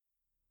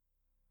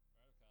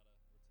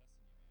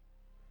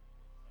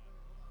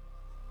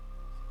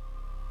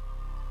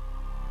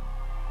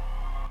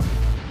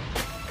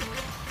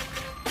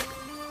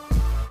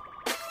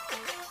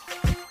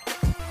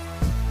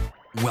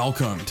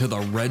Welcome to the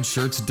Red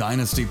Shirts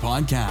Dynasty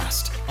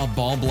Podcast, a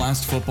Ball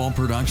Blast football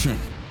production.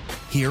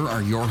 Here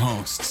are your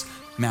hosts,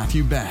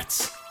 Matthew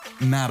Betts,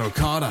 Matt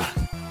Okada,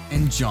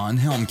 and John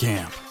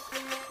Helmkamp.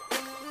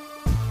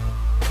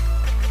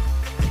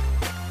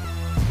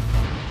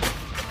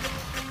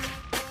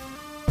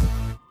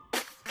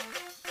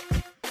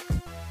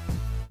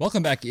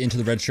 Welcome back into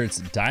the Red Shirts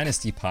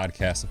Dynasty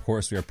Podcast. Of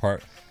course, we are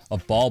part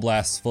of Ball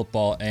Blast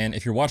Football, and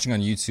if you're watching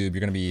on YouTube, you're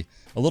going to be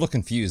a little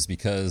confused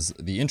because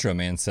the intro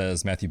man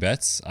says Matthew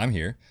Betts, I'm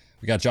here.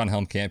 We got John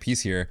Helmkamp, he's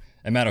here,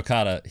 and Matt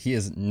Okada, he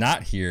is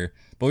not here,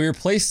 but we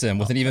replaced him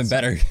with an even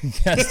better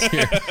guest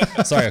here.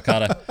 Sorry,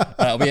 Okada.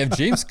 We have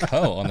James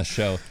Coe on the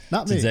show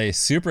today.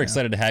 Super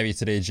excited to have you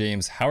today,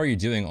 James. How are you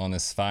doing on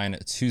this fine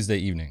Tuesday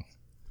evening?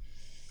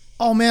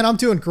 Oh, man, I'm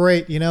doing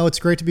great. You know, it's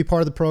great to be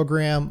part of the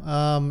program.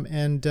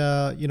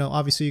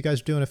 Obviously you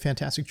guys are doing a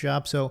fantastic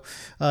job. So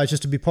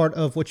just to be part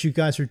of what you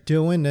guys are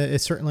doing,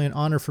 it's certainly an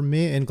honor for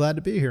me and glad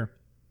to be here.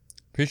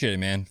 Appreciate it,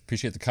 man.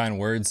 Appreciate the kind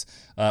words.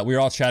 We were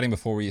all chatting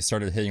before we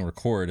started hitting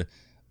record.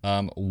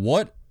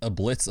 What a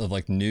blitz of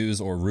news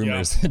or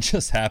rumors that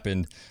just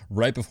happened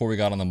right before we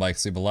got on the mic.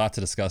 So we have a lot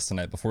to discuss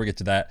tonight. Before we get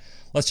to that,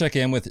 let's check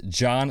in with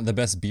John, the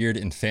best beard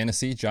in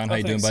fantasy. John, how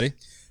you doing, buddy?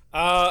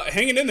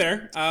 Hanging in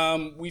there.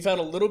 We've had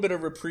a little bit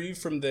of reprieve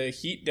from the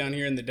heat down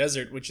here in the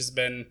desert, which has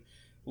been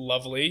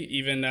lovely.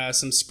 Even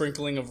some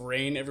sprinkling of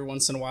rain every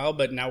once in a while,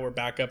 but now we're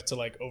back up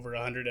to over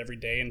 100 every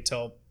day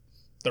until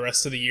the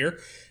rest of the year.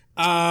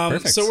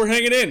 So we're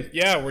hanging in.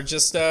 Yeah, we're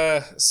just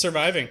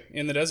surviving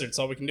in the desert. It's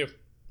all we can do.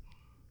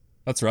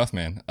 That's rough,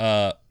 man.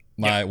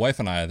 My wife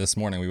and I this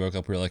morning, we woke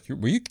up, we were like,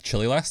 were you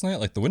chilly last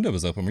night? The window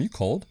was open. Were you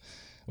cold?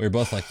 We were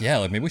both like, yeah,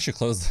 maybe we should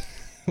close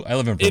I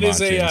live in Vermont.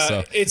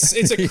 It is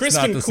it's a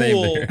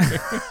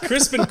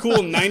crisp and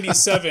cool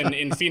 97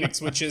 in Phoenix,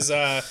 which is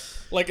a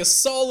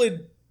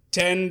solid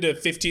 10 to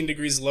 15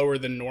 degrees lower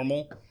than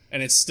normal,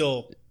 and it's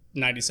still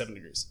 97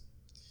 degrees.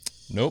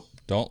 Nope,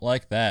 don't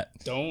like that.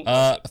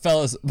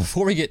 Fellas,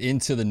 before we get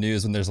into the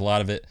news, when there's a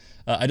lot of it,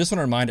 I just want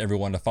to remind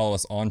everyone to follow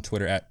us on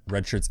Twitter at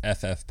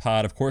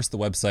RedShirtsFFPod. Of course, the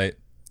website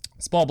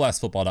is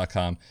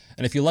ballblastfootball.com.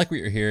 And if you like what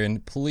you're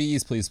hearing,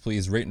 please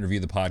rate and review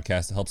the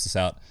podcast. It helps us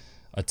out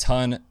a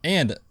ton.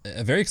 And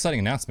a very exciting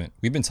announcement.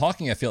 We've been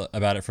talking, I feel,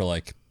 about it for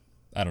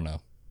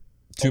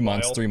 2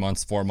 months, 3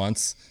 months, 4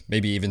 months,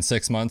 maybe even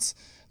 6 months.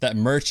 That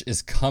merch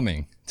is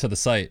coming to the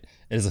site.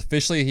 It is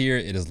officially here.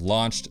 It is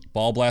launched.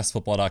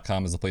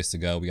 Ballblastfootball.com is the place to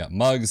go. We got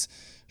mugs,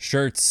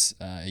 shirts,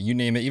 you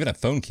name it, even a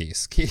phone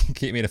case.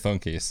 Kate made a phone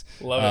case.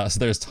 Love it. So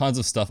there's tons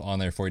of stuff on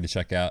there for you to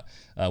check out.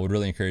 Would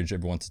really encourage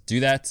everyone to do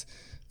that.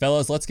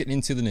 Fellas, let's get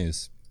into the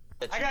news.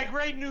 I got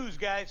great news,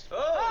 guys.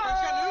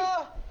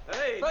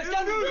 Hey,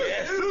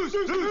 news.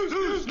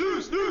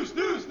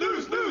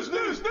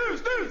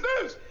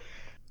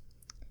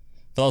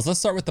 Fellas, let's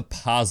start with the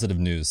positive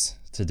news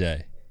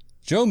today.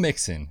 Joe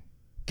Mixon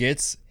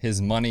gets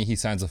his money. He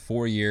signs a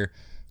 4-year,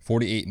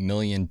 $48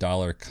 million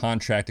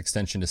contract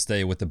extension to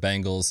stay with the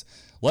Bengals.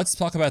 Let's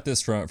talk about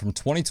this from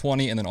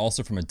 2020 and then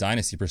also from a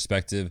dynasty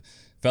perspective.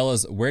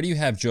 Fellas, where do you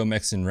have Joe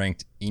Mixon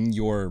ranked in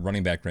your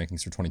running back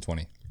rankings for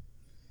 2020?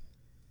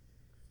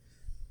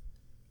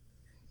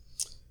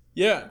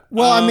 Yeah.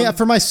 Well,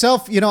 for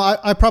myself,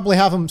 I probably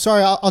have him.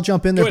 Sorry, I'll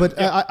jump in there, but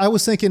I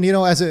was thinking,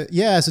 as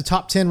a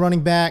top 10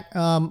 running back,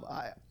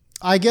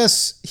 I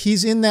guess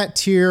he's in that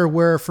tier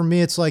where for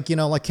me it's like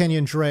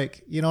Kenyon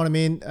Drake. You know what I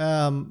mean?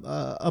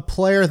 A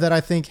player that I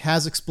think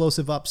has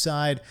explosive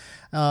upside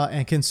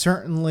and can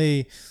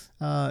certainly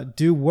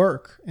do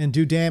work and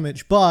do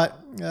damage, but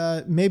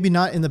maybe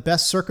not in the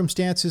best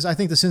circumstances. I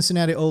think the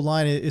Cincinnati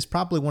O-line is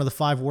probably one of the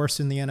 5 worst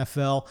in the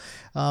NFL.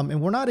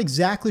 And we're not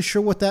exactly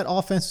sure what that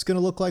offense is going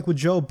to look like with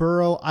Joe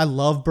Burrow. I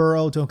love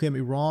Burrow, don't get me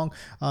wrong.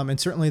 And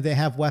certainly they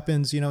have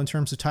weapons, in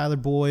terms of Tyler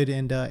Boyd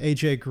and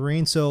AJ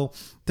Green. So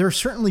there are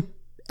certainly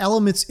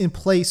elements in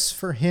place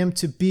for him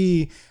to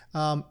be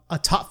a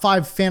top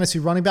 5 fantasy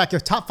running back, a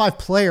top 5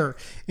 player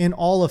in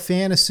all of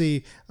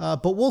fantasy.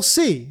 But we'll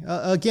see.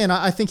 Again,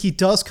 I think he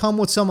does come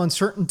with some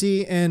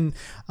uncertainty. And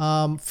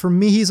for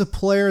me, he's a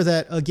player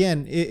that,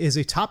 again, is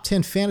a top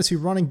 10 fantasy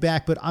running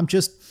back, but I'm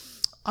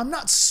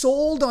not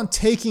sold on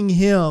taking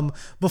him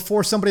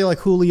before somebody like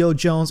Julio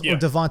Jones or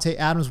Devontae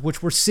Adams,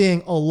 which we're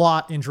seeing a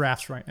lot in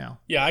drafts right now.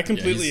 Yeah, I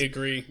completely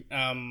agree.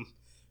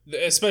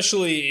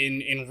 Especially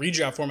in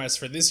redraft formats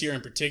for this year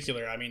in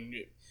particular. I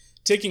mean,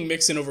 taking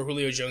Mixon over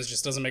Julio Jones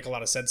just doesn't make a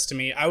lot of sense to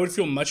me. I would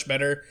feel much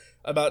better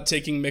about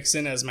taking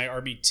Mixon as my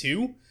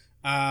RB2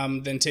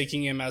 than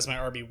taking him as my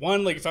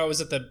RB1. If I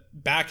was at the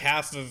back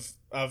half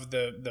of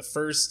the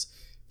first,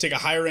 take a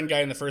higher end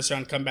guy in the first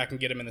round, come back and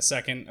get him in the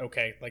second.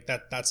 Okay,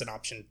 that's an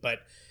option. But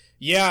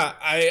yeah,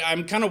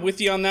 I'm kind of with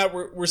you on that.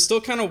 We're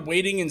still kind of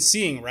waiting and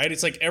seeing, right?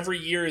 It's every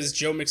year is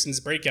Joe Mixon's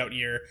breakout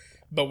year,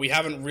 but we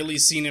haven't really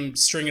seen him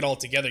string it all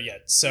together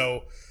yet.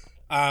 So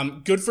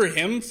good for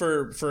him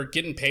for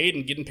getting paid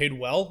and getting paid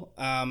well.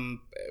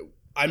 I'm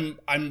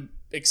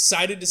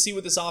excited to see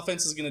what this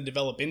offense is going to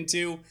develop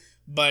into.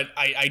 But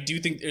I do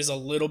think there's a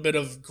little bit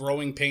of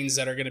growing pains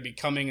that are going to be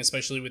coming,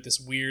 especially with this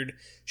weird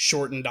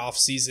shortened off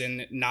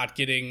season, not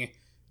getting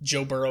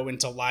Joe Burrow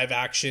into live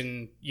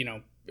action,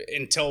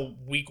 until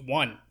week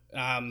 1.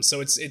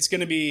 So it's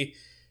going to be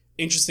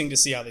interesting to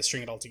see how they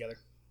string it all together.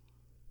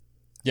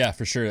 Yeah,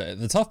 for sure.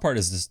 The tough part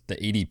is just the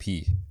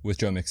ADP with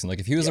Joe Mixon. Like,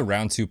 if he was a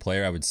round 2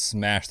 player, I would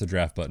smash the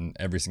draft button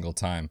every single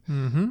time.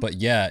 Mm-hmm. But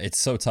yeah, it's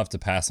so tough to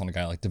pass on a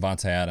guy like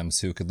Devontae Adams,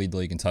 who could lead the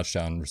league in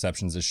touchdown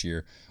receptions this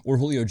year, or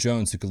Julio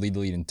Jones, who could lead the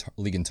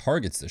league in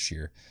targets this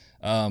year.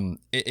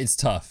 It's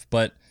tough,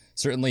 but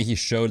certainly he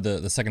showed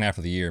the second half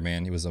of the year,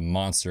 man. He was a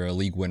monster, a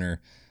league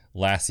winner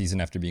last season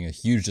after being a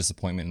huge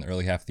disappointment in the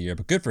early half of the year.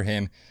 But good for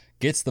him.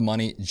 Gets the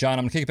money. John,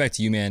 I'm going to kick it back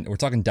to you, man. We're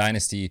talking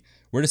Dynasty.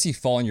 Where does he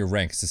fall in your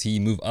ranks? Does he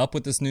move up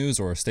with this news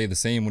or stay the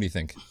same? What do you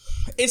think?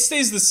 It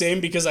stays the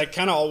same because I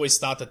kind of always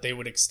thought that they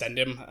would extend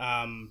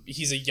him.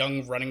 He's a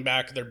young running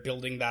back. They're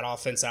building that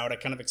offense out. I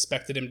kind of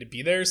expected him to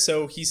be there,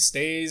 so he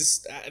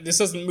stays. This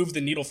doesn't move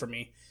the needle for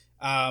me.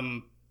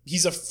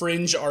 He's a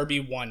fringe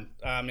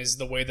RB1 is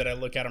the way that I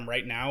look at him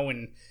right now,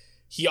 and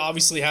he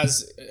obviously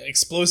has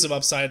explosive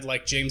upside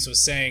like James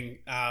was saying.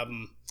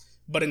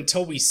 But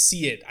until we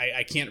see it,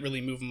 I can't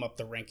really move him up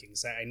the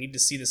rankings. I need to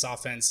see this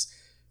offense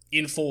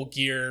in full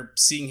gear,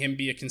 seeing him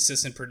be a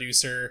consistent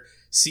producer,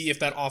 see if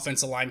that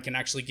offensive line can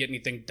actually get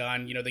anything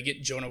done. They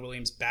get Jonah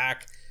Williams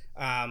back,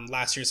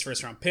 last year's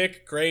first round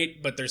pick.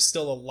 Great, but there's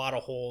still a lot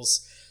of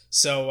holes.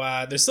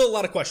 So there's still a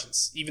lot of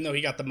questions, even though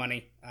he got the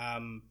money.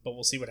 But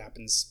we'll see what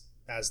happens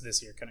as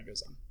this year kind of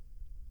goes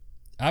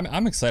on.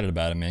 I'm excited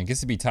about it, man. Gets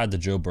to be tied to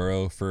Joe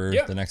Burrow for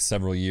the next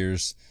several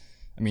years.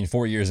 I mean,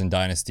 4 years in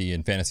Dynasty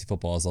and fantasy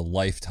football is a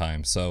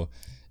lifetime. So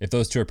if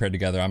those two are paired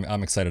together,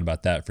 I'm excited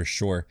about that for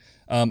sure.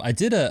 I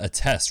did a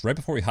test right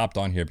before we hopped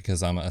on here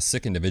because I'm a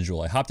sick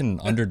individual. I hopped in an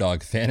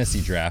underdog fantasy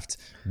draft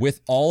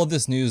with all of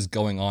this news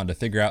going on to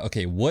figure out,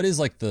 okay, what is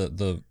like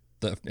the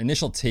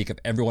initial take of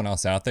everyone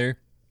else out there.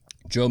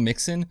 Joe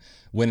Mixon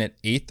went at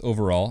 8th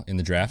overall in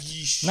the draft.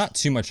 Yeesh. Not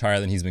too much higher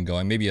than he's been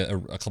going, maybe a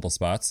couple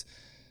spots.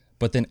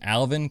 But then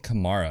Alvin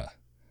Kamara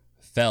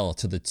fell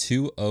to the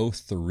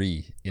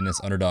 203 in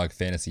this underdog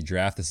fantasy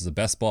draft. This is a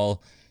best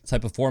ball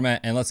type of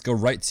format, and let's go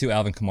right to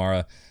Alvin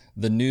Kamara.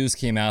 The news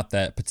came out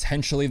that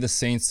potentially the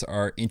Saints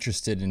are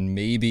interested in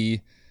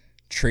maybe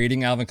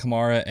trading Alvin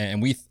Kamara,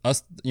 and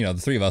the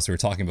three of us who were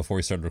talking before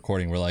we started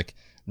recording, we're like,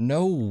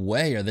 no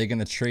way are they going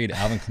to trade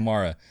Alvin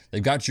Kamara.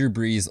 They've got Drew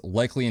Brees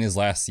likely in his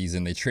last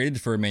season. They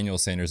traded for Emmanuel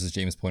Sanders, as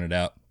James pointed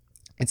out.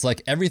 It's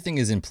like everything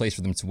is in place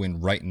for them to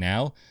win right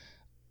now.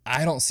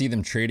 I don't see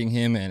them trading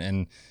him,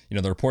 and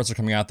the reports are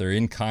coming out. They're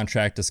in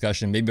contract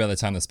discussion. Maybe by the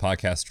time this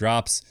podcast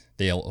drops,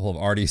 they'll have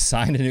already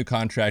signed a new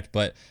contract,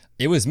 but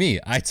it was me.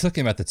 I took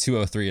him at the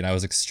 203, and I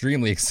was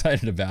extremely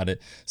excited about it.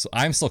 So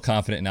I'm still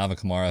confident in Alvin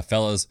Kamara.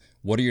 Fellas,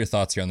 what are your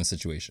thoughts here on the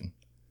situation?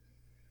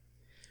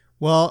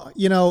 Well,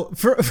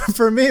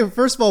 for me,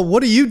 first of all,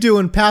 what are you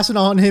doing passing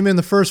on him in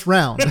the first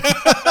round?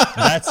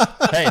 That's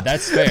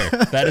fair.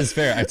 That is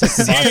fair. I took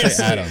Devontae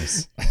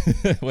Adams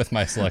with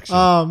my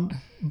selection.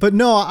 But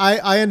no,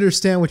 I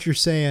understand what you're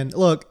saying.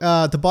 Look,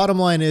 the bottom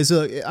line is,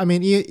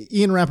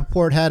 Ian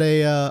Rappaport had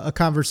a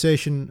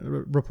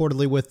conversation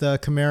reportedly with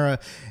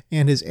Kamara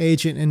and his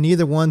agent, and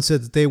neither one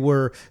said that they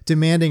were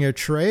demanding a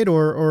trade,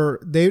 or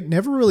they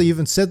never really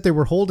even said they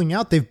were holding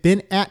out. They've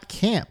been at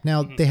camp.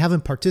 Now, they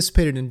haven't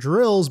participated in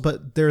drills,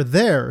 but they're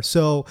there.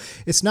 So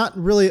it's not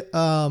really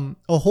a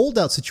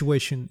holdout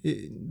situation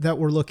that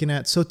we're looking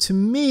at. So to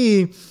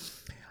me,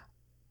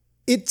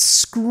 it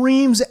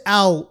screams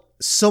out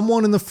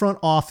someone in the front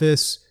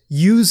office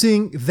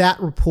using that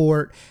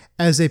report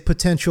as a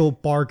potential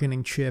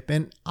bargaining chip.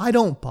 And I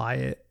don't buy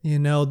it.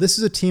 This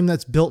is a team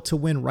that's built to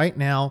win right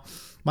now.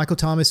 Michael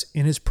Thomas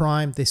in his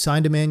prime. They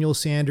signed Emmanuel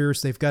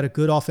Sanders. They've got a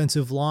good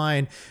offensive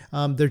line.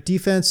 Their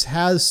defense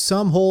has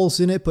some holes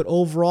in it, but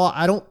overall,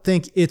 I don't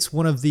think it's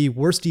one of the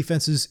worst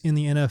defenses in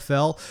the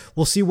NFL.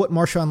 We'll see what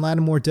Marshawn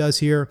Lattimore does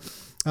here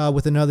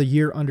with another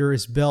year under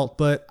his belt.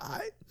 But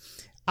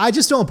I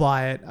just don't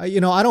buy it.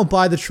 I don't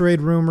buy the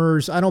trade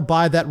rumors. I don't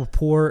buy that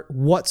report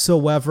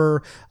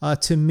whatsoever.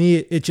 To me,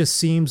 it just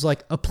seems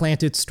like a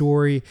planted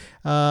story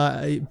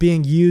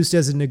being used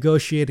as a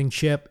negotiating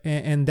chip.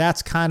 And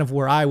that's kind of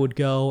where I would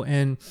go.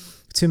 And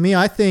to me,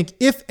 I think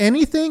if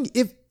anything,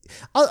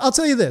 I'll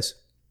tell you this,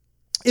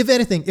 if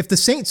anything, if the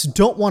Saints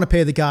don't want to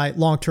pay the guy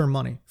long-term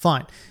money,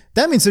 fine.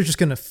 That means they're just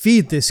going to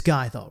feed this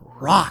guy the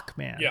rock,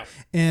 man. Yeah.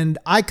 And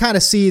I kind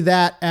of see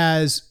that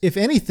as, if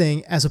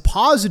anything, as a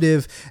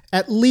positive,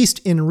 at least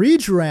in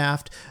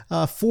redraft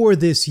for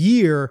this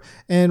year.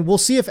 And we'll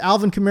see if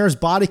Alvin Kamara's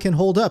body can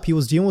hold up. He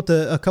was dealing with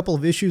a couple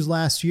of issues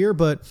last year,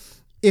 but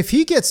if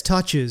he gets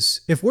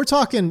touches, if we're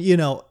talking,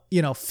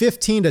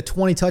 15 to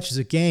 20 touches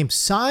a game,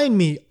 sign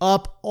me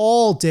up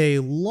all day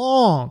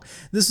long.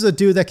 This is a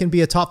dude that can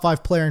be a top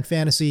 5 player in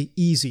fantasy,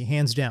 easy,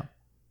 hands down.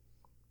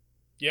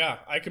 Yeah,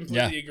 I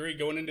completely agree.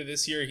 Going into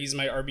this year, he's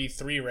my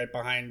RB3 right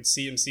behind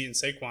CMC and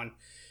Saquon.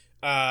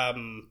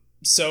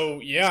 So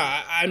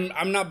yeah,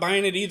 I'm not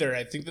buying it either.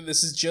 I think that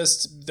this is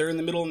just they're in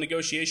the middle of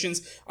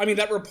negotiations. I mean,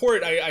 that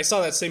report I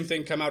saw that same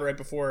thing come out right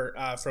before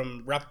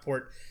from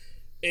Rappaport.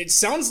 It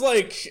sounds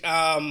like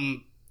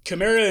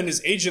Kamara and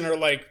his agent are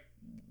like,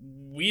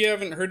 we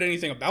haven't heard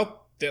anything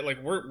about that.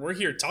 Like we're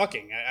here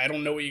talking. I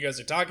don't know what you guys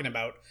are talking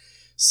about.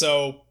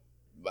 So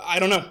I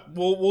don't know.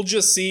 We'll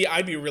just see.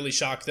 I'd be really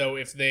shocked though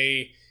if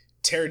they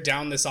tear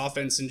down this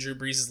offense in Drew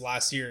Brees'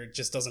 last year. It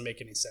just doesn't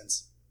make any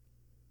sense.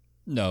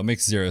 No, it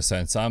makes zero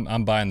sense.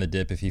 I'm buying the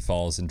dip if he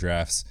falls in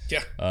drafts.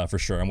 Yeah. For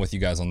sure. I'm with you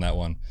guys on that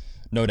one.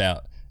 No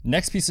doubt.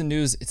 Next piece of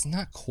news, it's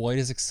not quite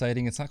as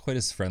exciting. It's not quite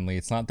as friendly.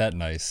 It's not that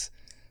nice.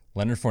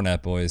 Leonard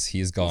Fournette, boys,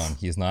 he is gone.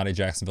 He is not a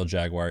Jacksonville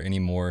Jaguar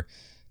anymore.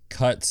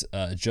 Cut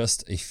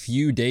just a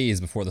few days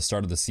before the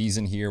start of the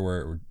season here.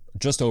 We're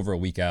just over a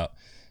week out.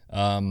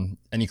 And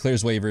he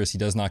clears waivers. He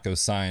does not go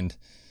signed.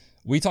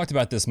 We talked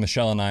about this,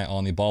 Michelle and I,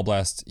 on the Ball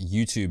Blast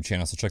YouTube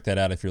channel, so check that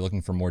out if you're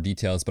looking for more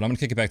details. But I'm going to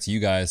kick it back to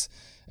you guys.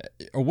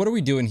 What are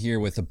we doing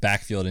here with the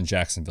backfield in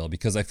Jacksonville?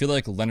 Because I feel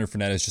like Leonard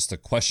Fournette is just a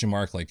question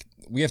mark. Like,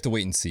 we have to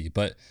wait and see.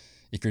 But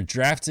if you're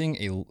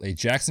drafting a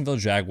Jacksonville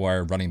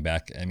Jaguar running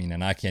back, I mean,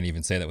 and I can't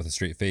even say that with a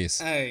straight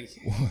face,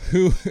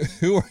 who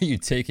are you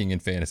taking in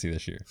fantasy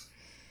this year?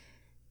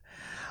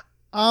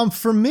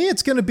 For me,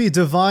 it's going to be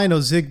Devine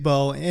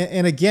Ozigbo.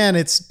 And again,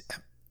 it's...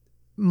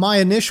 my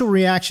initial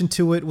reaction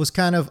to it was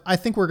kind of, I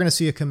think we're going to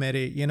see a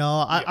committee. You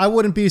know, I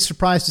wouldn't be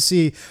surprised to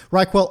see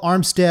Raquel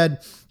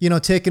Armstead, you know,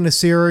 taking a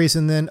series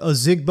and then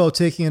Ozigbo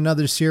taking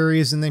another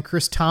series and then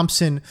Chris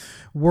Thompson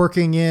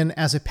working in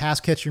as a pass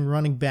catching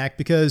running back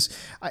because,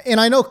 and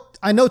I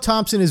know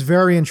Thompson is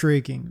very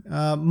intriguing,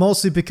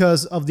 mostly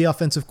because of the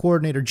offensive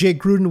coordinator. Jay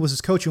Gruden was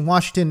his coach in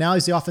Washington. Now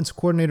he's the offensive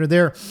coordinator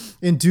there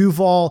in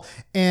Duval.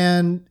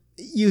 And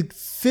you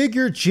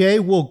figure Jay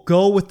will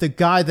go with the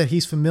guy that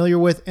he's familiar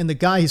with, and the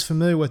guy he's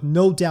familiar with,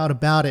 no doubt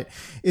about it,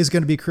 is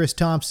going to be Chris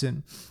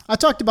Thompson. I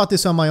talked about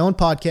this on my own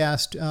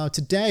podcast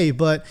today,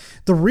 but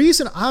the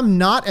reason I'm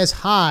not as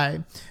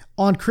high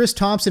on Chris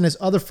Thompson as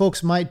other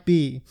folks might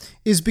be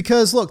is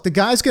because, look, the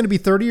guy's going to be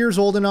 30 years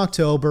old in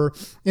October,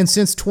 and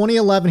since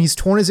 2011, he's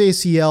torn his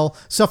ACL,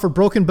 suffered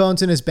broken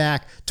bones in his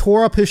back,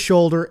 tore up his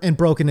shoulder, and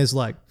broken his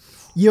leg.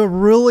 You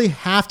really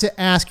have to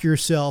ask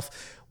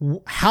yourself,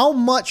 how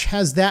much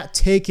has that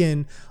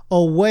taken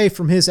away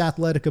from his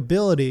athletic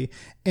ability,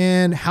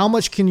 and how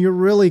much can you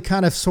really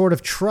kind of sort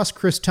of trust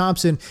Chris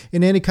Thompson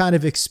in any kind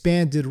of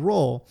expanded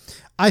role?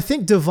 I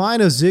think Devine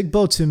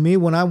Ozigbo, to me,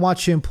 when I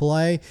watch him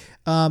play,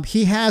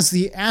 he has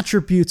the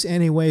attributes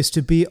anyways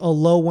to be a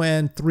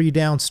low-end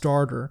 3-down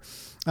starter.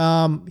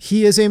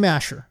 He is a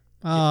masher.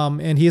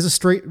 And he is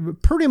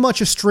pretty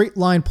much a straight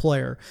line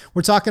player.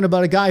 We're talking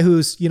about a guy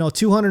who's,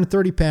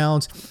 230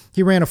 pounds.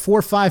 He ran a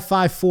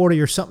 4.55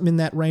 40 or something in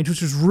that range,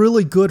 which was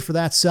really good for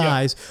that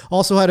size. Yeah.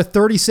 Also had a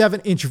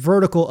 37-inch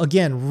vertical.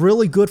 Again,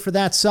 really good for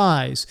that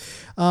size.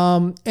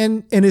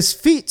 And his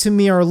feet to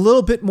me are a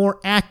little bit more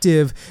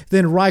active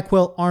than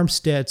Raquel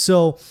Armstead.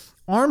 So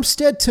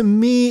Armstead, to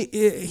me,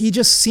 he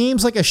just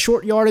seems like a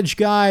short yardage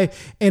guy.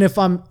 And if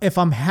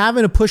I'm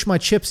having to push my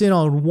chips in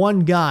on one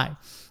guy,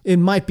 it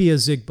might be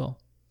Ozigbo.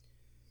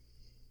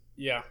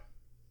 Yeah.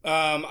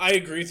 I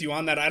agree with you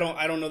on that. I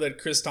don't know that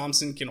Chris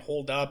Thompson can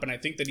hold up, and I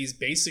think that he's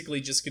basically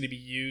just going to be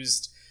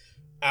used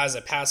as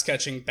a pass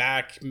catching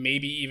back,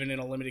 maybe even in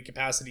a limited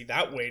capacity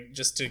that way,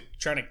 just to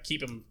try to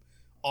keep him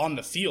on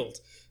the field.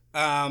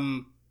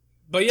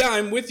 But yeah,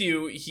 I'm with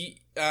you.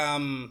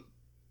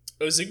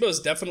 Ozigbo is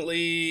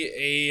definitely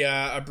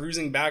a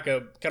bruising back,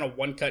 a kind of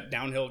one cut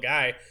downhill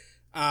guy.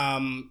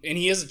 And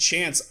he has a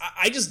chance.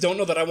 I just don't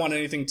know that I want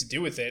anything to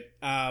do with it.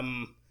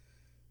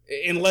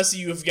 Unless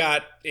you've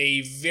got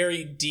a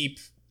very deep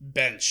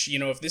bench.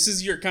 If this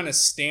is your kind of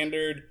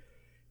standard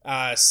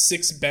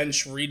 6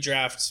 bench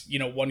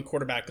redraft, 1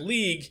 quarterback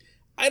league,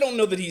 I don't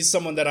know that he's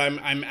someone that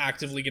I'm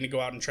actively going to go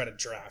out and try to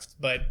draft.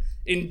 But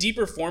in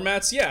deeper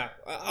formats, yeah,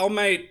 I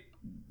might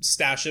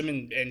stash him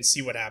and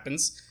see what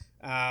happens.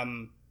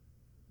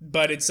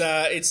 But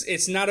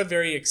it's not a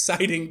very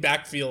exciting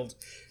backfield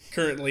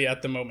currently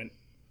at the moment.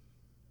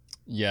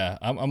 Yeah,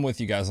 I'm with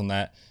you guys on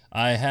that.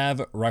 I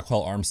have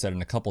Raquel Armstead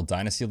in a couple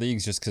dynasty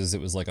leagues just because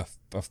it was like a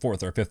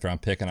 4th or 5th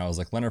round pick, and I was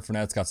like, Leonard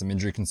Fournette's got some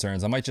injury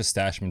concerns. I might just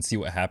stash him and see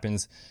what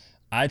happens.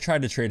 I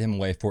tried to trade him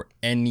away for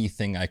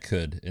anything I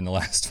could in the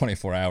last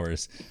 24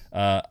 hours.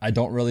 I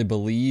don't really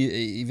believe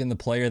even the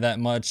player that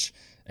much,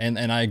 and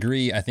I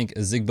agree. I think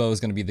Ozigbo is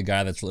going to be the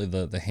guy that's really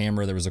the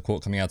hammer. There was a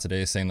quote coming out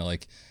today saying that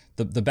like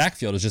the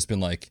backfield has just been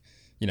like,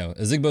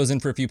 Ozigbo's in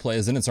for a few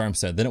plays, then it's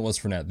Armstead, then it was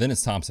Fournette, then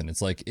it's Thompson.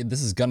 It's like,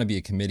 this is going to be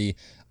a committee.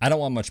 I don't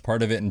want much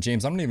part of it. And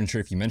James, I'm not even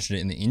sure if you mentioned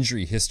it in the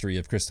injury history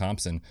of Chris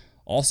Thompson,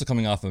 also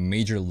coming off a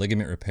major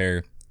ligament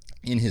repair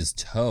in his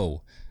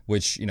toe,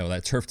 which,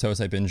 that turf toe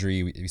type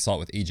injury, we saw it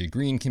with AJ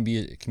Green, can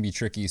be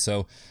tricky.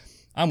 So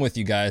I'm with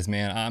you guys,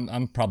 man.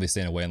 I'm probably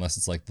staying away unless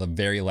it's like the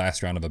very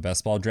last round of a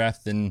best ball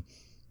draft. Then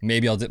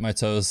maybe I'll dip my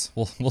toes.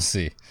 We'll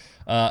see.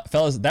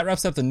 Fellas, that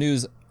wraps up the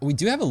news. We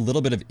do have a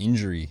little bit of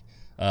injury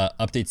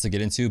updates to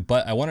get into.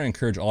 But I want to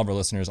encourage all of our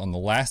listeners. On the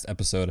last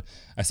episode,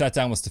 I sat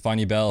down with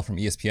Stefania Bell from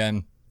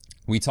ESPN.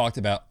 We talked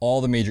about all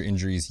the major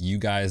injuries you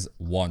guys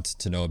want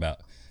to know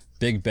about.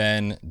 Big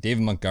Ben,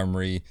 David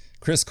Montgomery,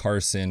 Chris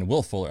Carson,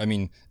 Will Fuller. I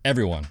mean,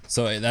 everyone.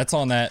 So that's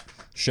on that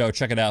show.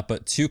 Check it out.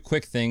 But 2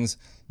 quick things.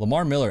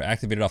 Lamar Miller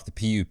activated off the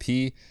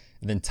PUP.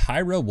 And then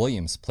Tyrell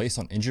Williams placed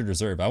on injured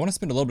reserve. I want to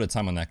spend a little bit of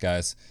time on that,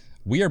 guys.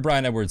 We are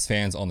Bryan Edwards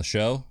fans on the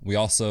show. We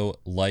also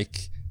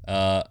like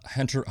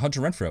Hunter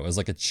Renfrow as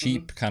like a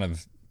cheap kind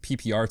of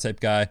PPR type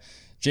guy.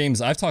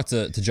 James, I've talked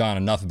to John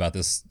enough about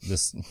this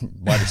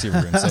wide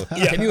receiver room. So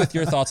hit me with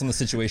your thoughts on the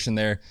situation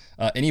there.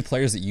 Any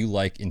players that you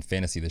like in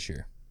fantasy this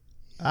year?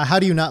 How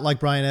do you not like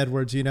Bryan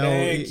Edwards? You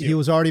know, he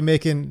was already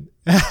making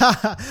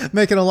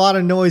making a lot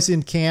of noise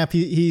in camp.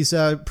 He's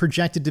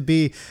projected to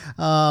be,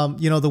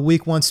 the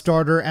week 1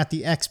 starter at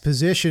the X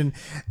position.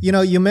 You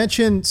know, you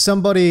mentioned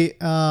somebody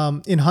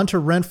in Hunter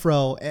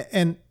Renfrow,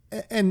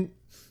 and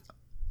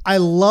I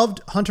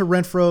loved Hunter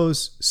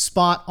Renfrow's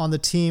spot on the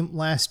team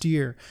last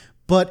year.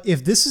 But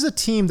if this is a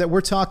team that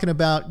we're talking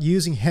about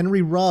using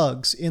Henry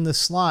Ruggs in the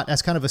slot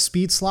as kind of a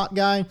speed slot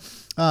guy,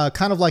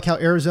 kind of like how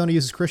Arizona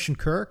uses Christian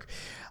Kirk,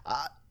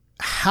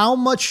 how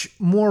much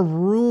more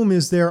room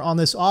is there on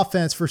this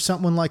offense for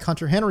someone like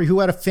Hunter Henry, who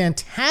had a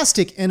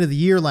fantastic end of the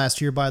year last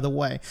year, by the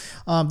way?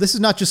 This is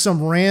not just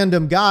some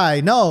random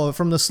guy. No,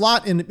 from the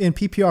slot in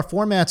PPR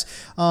formats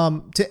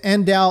to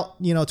end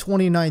out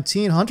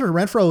 2019, Hunter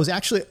Renfrow is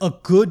actually a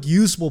good,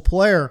 usable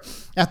player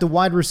at the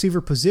wide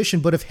receiver position.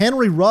 But if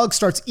Henry Ruggs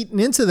starts eating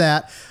into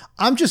that,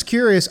 I'm just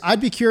curious.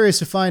 I'd be curious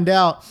to find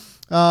out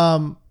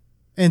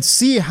and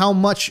see how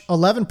much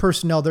 11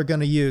 personnel they're going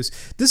to use.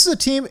 This is a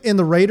team in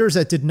the Raiders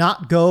that did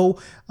not go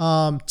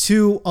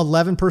to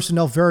 11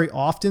 personnel very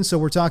often. So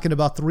we're talking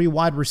about 3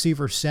 wide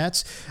receiver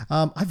sets.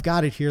 I've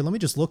got it here. Let me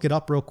just look it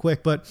up real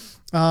quick. But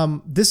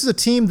this is a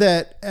team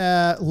that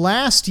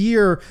last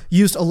year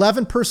used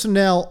 11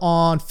 personnel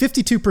on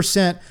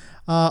 52%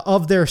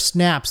 of their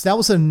snaps. That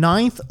was the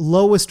 9th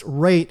lowest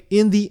rate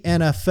in the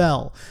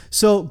NFL.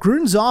 So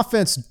Gruden's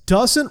offense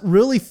doesn't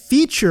really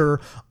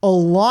feature a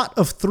lot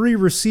of 3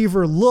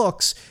 receiver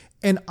looks,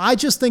 and I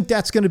just think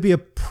that's going to be a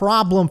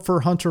problem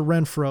for Hunter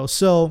Renfrow.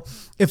 So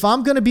if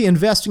I'm going to be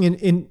investing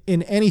in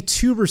any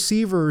 2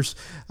 receivers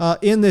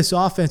in this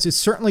offense, it's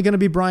certainly going to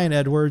be Bryan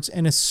Edwards,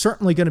 and it's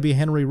certainly going to be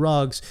Henry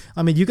Ruggs.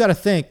 I mean, you got to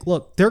think,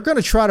 look, they're going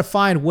to try to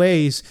find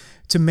ways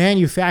to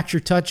manufacture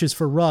touches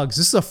for Ruggs.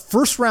 This is a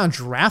 1st-round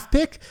draft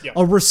pick,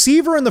 a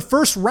receiver in the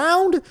 1st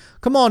round.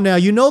 Come on now,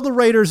 the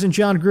Raiders and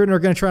John Gruden are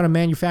going to try to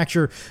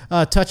manufacture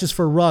touches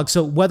for Ruggs.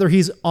 So whether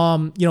he's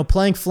playing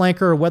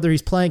flanker or whether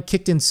he's playing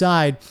kicked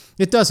inside,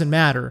 it doesn't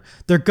matter.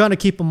 They're going to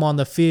keep him on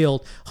the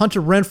field. Hunter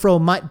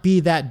Renfrow might be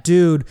that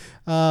dude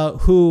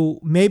who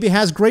maybe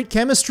has great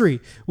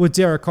chemistry with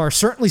Derek Carr.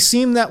 Certainly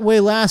seemed that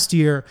way last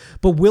year,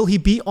 but will he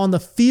be on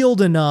the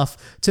field enough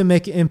to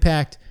make an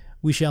impact?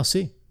 We shall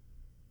see.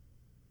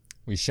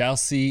 We shall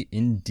see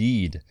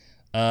indeed.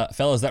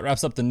 Fellas, that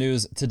wraps up the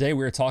news. Today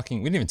we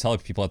didn't even tell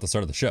people at the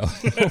start of the show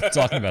what we're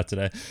talking about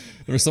today.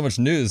 There was so much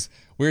news.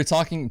 We were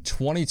talking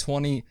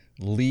 2020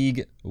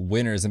 league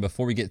winners. And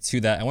before we get to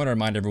that, I want to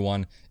remind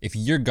everyone, if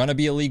you're going to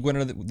be a league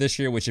winner this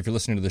year, which if you're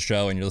listening to the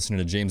show and you're listening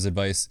to James'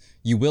 advice,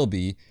 you will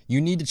be, you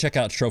need to check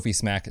out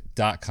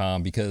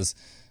TrophySmack.com because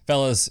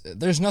fellas,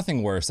 there's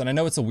nothing worse. And I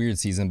know it's a weird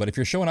season, but if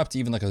you're showing up to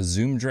even like a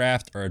Zoom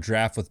draft or a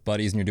draft with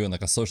buddies and you're doing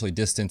like a socially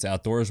distanced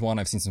outdoors one,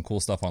 I've seen some cool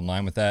stuff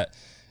online with that.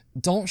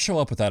 Don't show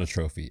up without a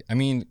trophy. I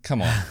mean,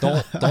 come on,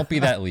 don't be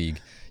that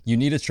league. You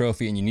need a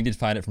trophy and you need to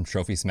find it from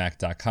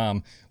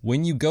TrophySmack.com.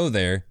 When you go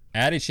there,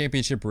 add a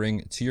championship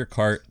ring to your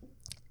cart,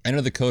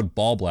 enter the code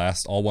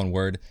BALLBLAST, all one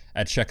word,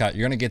 at checkout.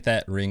 You're going to get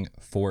that ring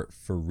for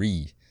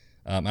free.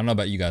 I don't know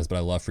about you guys, but I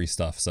love free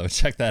stuff. So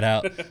check that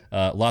out.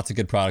 Lots of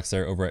good products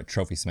there over at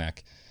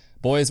TrophySmack.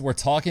 Boys, we're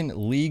talking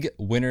league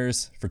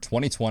winners for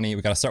 2020.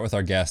 We got to start with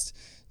our guest.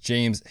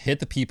 James, hit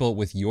the people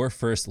with your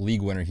first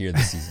league winner here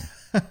this season.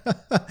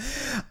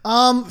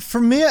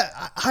 For me,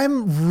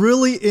 I'm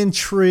really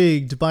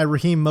intrigued by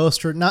Raheem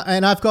Mostert,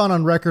 and I've gone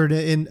on record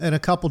in a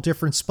couple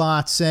different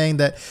spots saying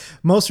that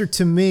Mostert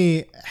to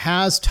me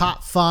has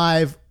top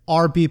 5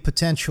 RB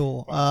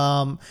potential,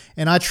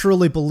 and I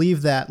truly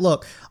believe that.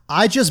 Look,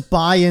 I just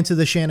buy into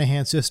the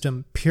Shanahan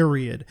system,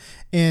 period.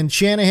 And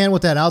Shanahan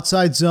with that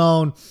outside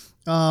zone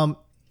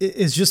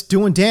is just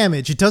doing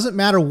damage. It doesn't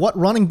matter what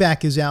running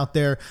back is out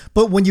there,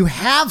 but when you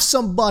have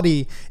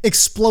somebody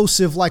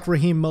explosive like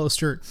Raheem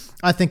Mostert,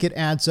 I think it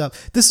adds up.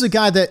 This is a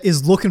guy that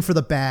is looking for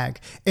the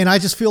bag, and I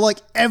just feel like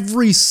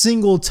every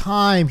single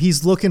time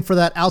he's looking for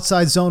that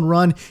outside zone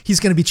run, he's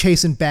going to be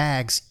chasing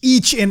bags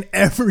each and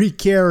every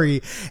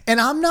carry,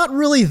 and I'm not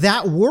really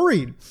that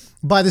worried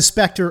by the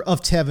specter of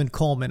Tevin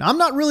Coleman. I'm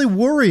not really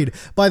worried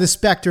by the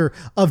specter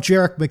of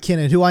Jerick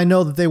McKinnon, who I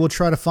know that they will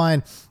try to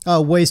find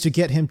ways to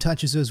get him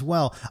touches as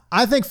well.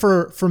 I think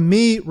for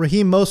me,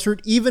 Raheem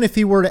Mostert, even if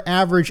he were to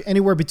average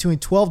anywhere between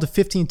 12 to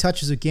 15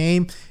 touches a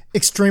game,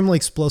 extremely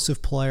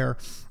explosive player.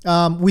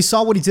 We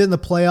saw what he did in the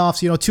playoffs,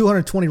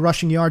 220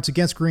 rushing yards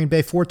against Green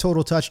Bay, 4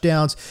 total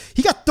touchdowns.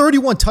 He got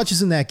 31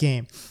 touches in that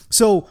game.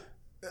 So,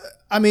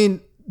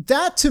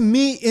 that to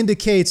me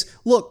indicates,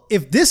 look,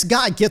 if this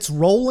guy gets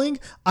rolling,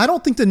 I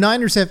don't think the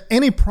Niners have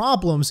any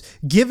problems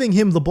giving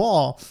him the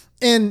ball.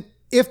 And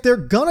if they're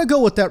going to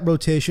go with that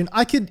rotation,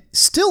 I could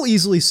still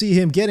easily see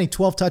him getting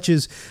 12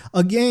 touches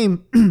a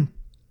game.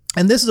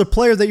 And this is a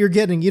player that you're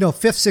getting, 5th,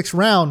 6th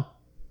round.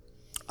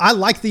 I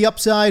like the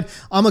upside.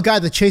 I'm a guy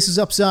that chases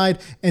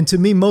upside. And to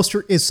me,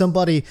 Mostert is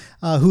somebody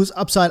whose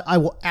upside I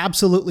will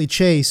absolutely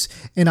chase.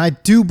 And I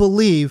do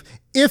believe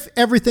if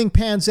everything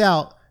pans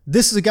out,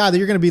 this is a guy that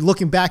you're going to be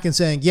looking back and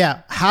saying,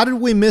 yeah, how did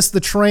we miss the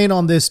train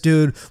on this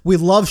dude? We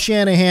love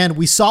Shanahan.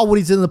 We saw what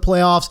he did in the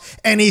playoffs,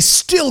 and he's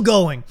still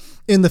going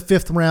in the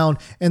 5th round.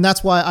 And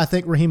that's why I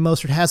think Raheem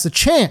Mostert has the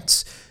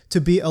chance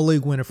to be a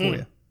league winner for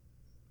you.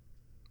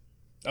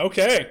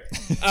 Okay.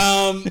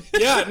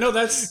 Yeah, no,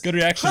 that's good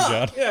reaction,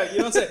 John. Yeah, you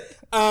don't say.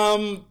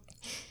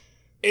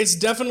 It's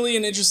definitely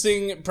an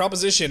interesting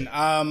proposition.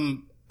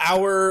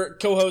 Our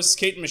co-hosts,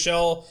 Kate and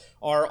Michelle,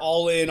 are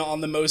all in on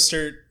the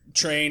Mostert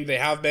train. They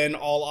have been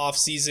all off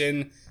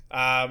season.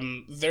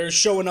 They're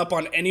showing up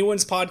on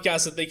anyone's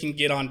podcast that they can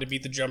get on to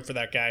beat the drum for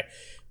that guy.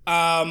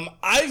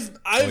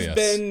 I've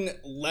been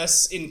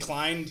less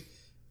inclined,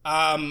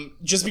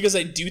 just because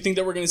I do think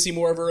that we're going to see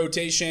more of a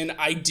rotation.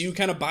 I do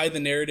kind of buy the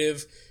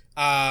narrative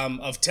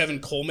of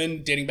Tevin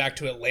Coleman dating back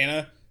to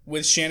Atlanta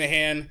with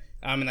Shanahan,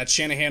 and that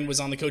Shanahan was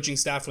on the coaching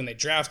staff when they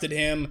drafted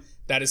him,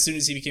 that as soon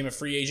as he became a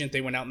free agent,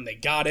 they went out and they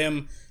got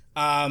him.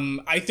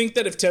 I think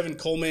that if Tevin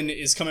Coleman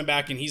is coming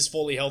back and he's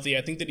fully healthy,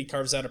 I think that he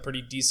carves out a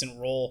pretty decent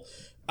role.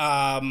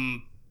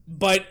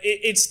 But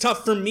it's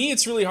tough. For me,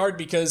 it's really hard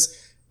because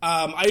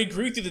I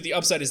agree with you that the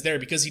upside is there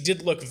because he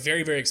did look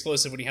very, very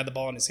explosive when he had the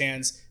ball in his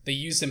hands. They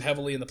used him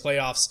heavily in the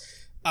playoffs.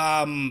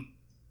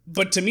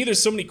 But to me,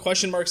 there's so many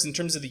question marks in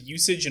terms of the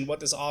usage and what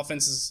this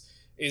offense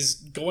is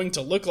going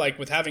to look like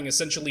with having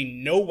essentially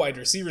no wide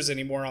receivers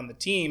anymore on the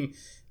team,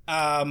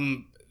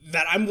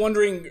 that I'm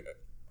wondering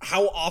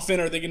how often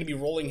are they going to be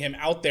rolling him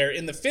out there.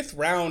 In the 5th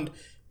round,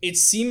 it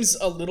seems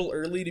a little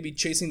early to be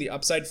chasing the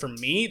upside for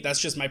me. That's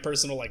just my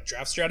personal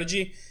draft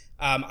strategy.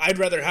 I'd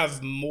rather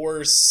have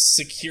more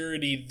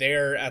security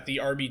there at the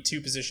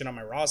RB2 position on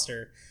my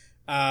roster.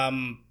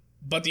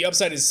 But the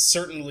upside is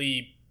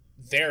certainly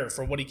there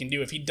for what he can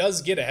do. If he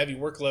does get a heavy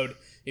workload,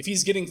 if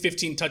he's getting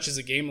 15 touches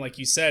a game, like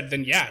you said,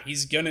 then yeah,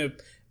 he's going to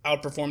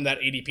outperform that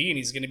ADP and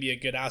he's going to be a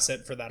good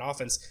asset for that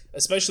offense,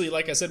 especially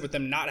like I said, with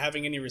them not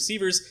having any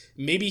receivers.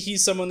 Maybe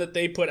he's someone that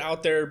they put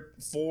out there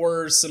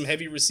for some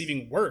heavy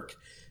receiving work,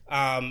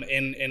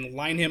 and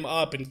line him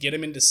up and get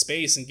him into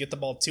space and get the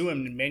ball to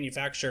him and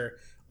manufacture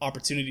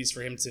opportunities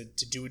for him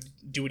to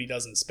do what he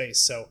does in space.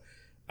 So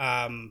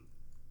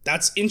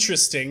that's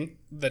interesting.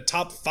 The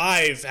top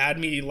 5 had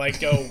me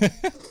go.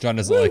 John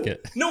doesn't like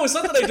it. No, it's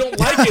not that I don't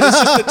like it.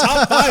 It's just the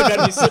top 5 had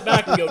me sit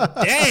back and go,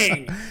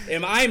 dang,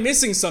 am I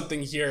missing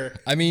something here?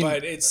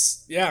 But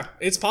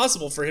it's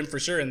possible for him for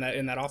sure in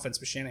that offense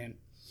with Shanahan.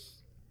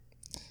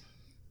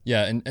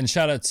 Yeah, and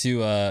shout out to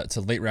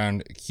late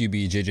round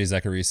QB JJ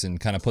Zachariason,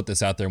 kind of put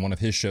this out there in one of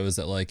his shows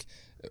that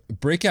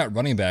breakout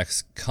running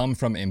backs come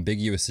from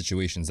ambiguous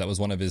situations. That was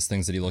one of his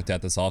things that he looked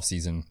at this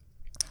offseason.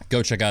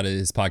 Go check out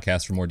his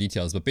podcast for more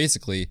details. But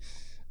basically,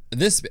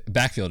 this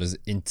backfield is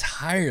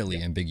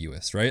entirely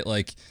ambiguous, right?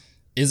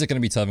 Is it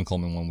going to be Tevin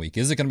Coleman one week?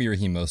 Is it going to be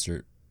Raheem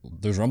Mostert?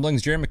 There's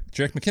rumblings Jerick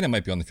McKinnon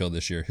might be on the field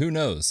this year. Who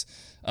knows?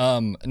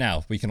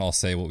 Now, we can all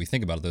say what we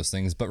think about those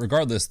things. But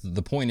regardless,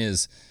 the point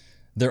is,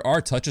 there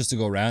are touches to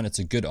go around. It's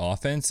a good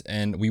offense,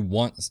 and we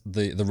want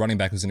the running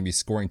back who's going to be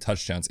scoring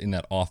touchdowns in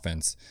that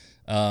offense.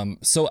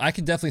 So I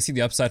could definitely see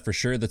the upside for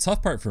sure. The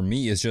tough part for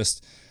me is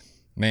just,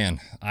 man,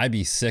 I'd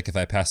be sick if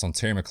I passed on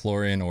Terry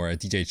McLaurin or a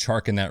DJ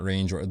Chark in that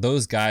range. Or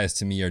those guys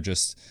to me are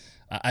just,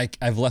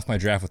 I've left my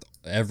draft with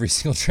every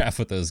single draft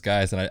with those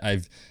guys, and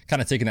I've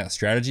kind of taken that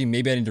strategy.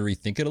 Maybe I need to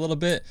rethink it a little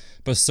bit,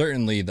 but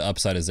certainly the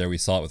upside is there. We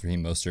saw it with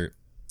Raheem Mostert,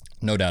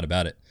 no doubt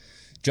about it.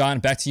 John,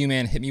 back to you,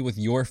 man. Hit me with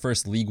your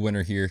first league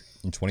winner here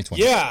in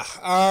 2020. Yeah,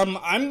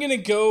 I'm going to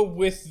go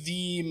with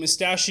the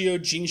mustachio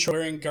jean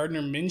wearing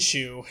Gardner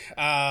Minshew.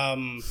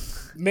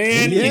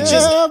 Man,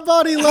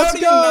 buddy, let's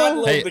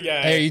go.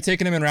 Hey, are you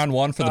taking him in round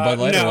 1 for the Bud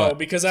Light? No, or what?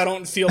 because I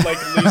don't feel like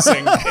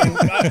losing.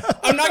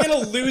 I'm not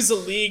going to lose a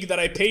league that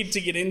I paid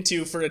to get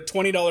into for a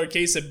 $20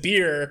 case of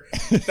beer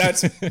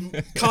that's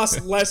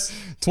cost less.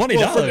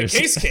 $20 for the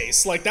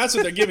case. That's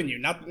what they're giving you,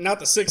 not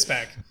the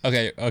 6-pack.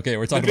 Okay,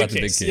 we're talking about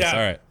the big case. Yeah. All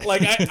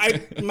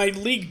right. My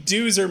league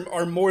dues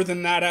are more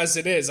than that as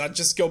it is. I'd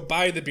just go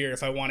buy the beer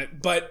if I want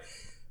it. But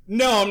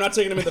no, I'm not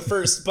taking him in the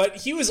first. But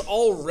he was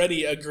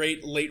already a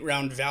great late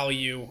round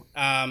value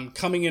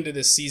coming into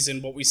this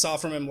season. What we saw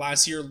from him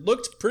last year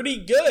looked pretty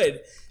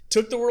good.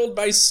 Took the world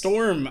by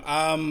storm.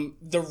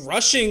 The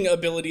rushing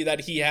ability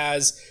that he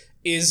has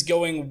is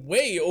going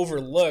way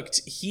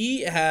overlooked.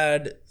 He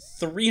had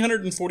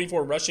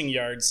 344 rushing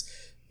yards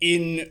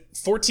in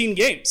 14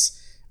 games.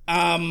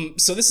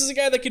 So this is a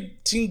guy that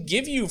can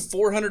give you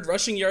 400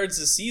 rushing yards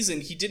this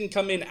season. He didn't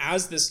come in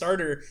as the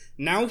starter.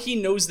 Now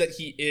he knows that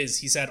he is.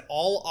 He's had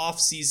all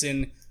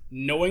offseason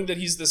knowing that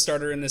he's the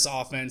starter in this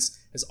offense,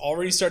 has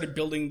already started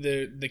building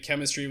the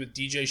chemistry with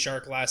DJ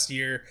Shark last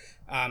year.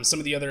 Some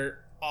of the other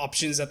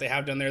options that they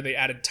have down there, they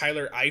added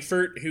Tyler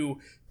Eifert, who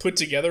put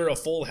together a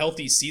full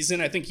healthy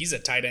season. I think he's a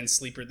tight end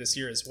sleeper this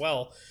year as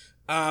well.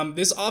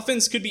 This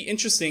offense could be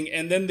interesting,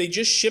 and then they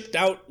just shipped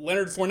out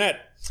Leonard Fournette.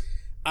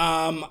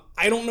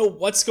 I don't know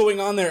what's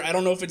going on there. I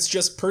don't know if it's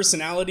just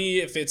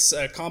personality, if it's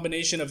a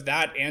combination of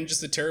that and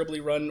just a terribly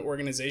run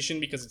organization,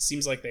 because it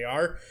seems like they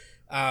are.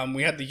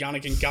 We had the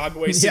Yannick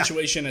Ngakoue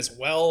situation as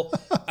well.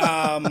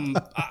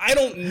 I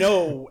don't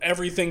know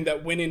everything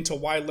that went into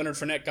why Leonard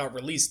Fournette got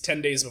released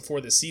 10 days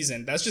before the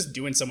season. That's just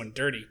doing someone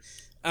dirty.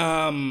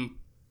 But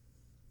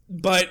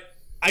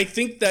I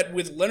think that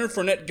with Leonard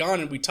Fournette gone,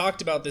 and we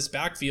talked about this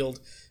backfield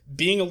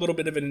being a little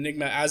bit of an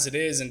enigma as it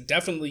is, and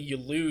definitely you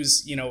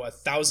lose, a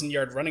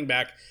 1,000-yard running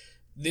back,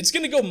 it's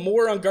going to go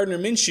more on Gardner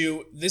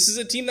Minshew. This is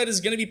a team that is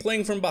going to be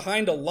playing from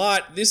behind a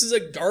lot. This is a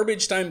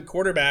garbage time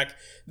quarterback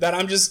that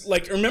I'm just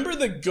like, remember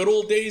the good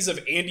old days of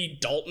Andy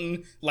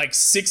Dalton like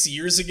 6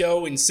 years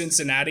ago in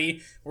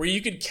Cincinnati, where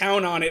you could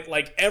count on it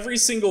like every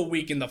single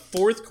week in the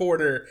fourth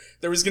quarter,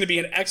 there was going to be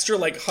an extra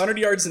like 100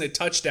 yards and a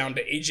touchdown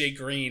to AJ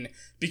Green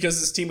because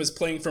this team was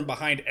playing from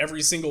behind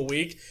every single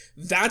week.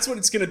 That's what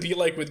it's going to be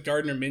like with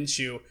Gardner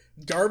Minshew.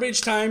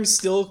 Garbage time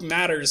still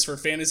matters for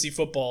fantasy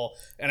football,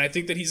 and I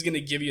think that he's going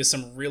to give you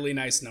some really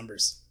nice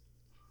numbers.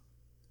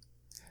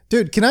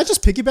 Dude, can I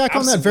just piggyback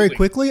on that very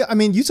quickly? I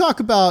mean, you talk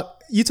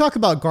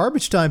about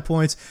garbage time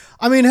points.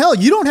 I mean, hell,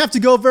 you don't have to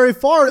go very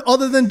far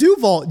other than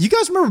Duval. You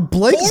guys remember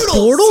Blake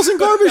Bortles in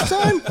garbage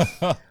time?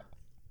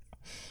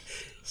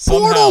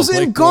 Bortles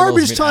in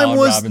garbage time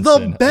was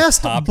the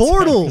best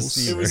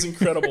Bortles. It was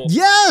incredible.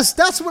 Yes,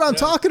 that's what I'm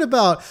talking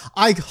about.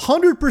 I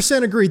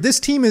 100% agree. This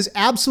team is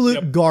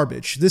absolute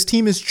garbage. This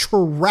team is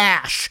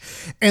trash.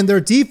 And their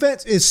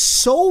defense is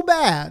so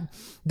bad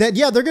that,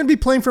 they're going to be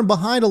playing from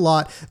behind a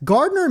lot.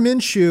 Gardner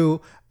Minshew,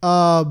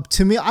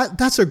 to me,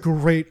 that's a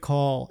great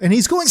call. And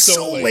he's going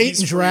so late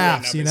in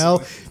drafts,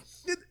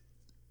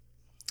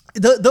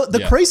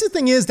 The crazy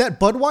thing is that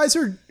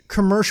Budweiser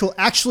commercial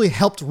actually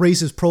helped raise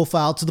his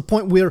profile to the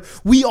point where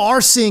we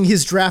are seeing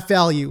his draft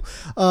value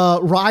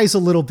rise a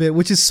little bit,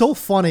 which is so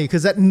funny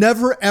because that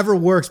never ever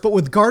works. But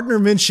with Gardner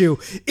Minshew,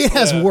 it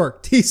has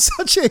worked. He's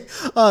such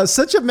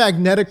a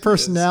magnetic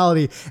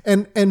personality,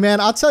 and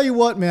man, I'll tell you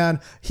what, man,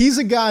 he's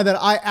a guy that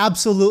I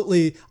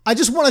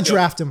just want to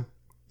draft him.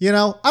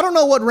 I don't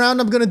know what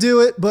round I'm going to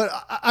do it, but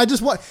I'm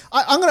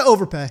going to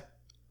overpay.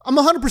 I'm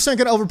 100% going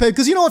to overpay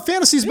because you know what,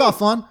 fantasy is about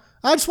fun.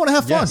 I just want to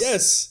have fun.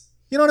 Yes.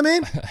 You know what I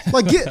mean?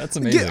 Like, that's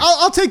amazing.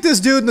 I'll take this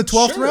dude in the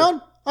 12th round.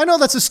 I know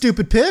that's a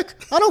stupid pick.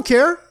 I don't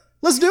care.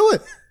 Let's do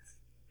it.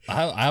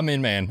 I'm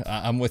in, man.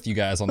 I'm with you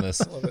guys on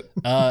this. Love it.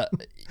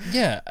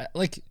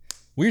 Like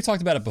we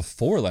talked about it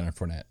before Leonard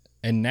Fournette,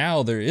 and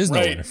now there is no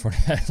Leonard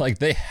Fournette. Like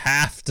they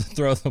have to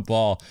throw the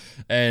ball,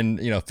 and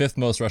fifth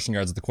most rushing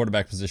yards at the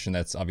quarterback position.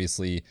 That's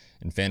obviously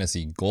in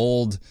fantasy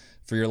gold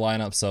for your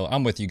lineup. So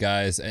I'm with you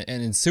guys,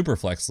 and in super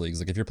flex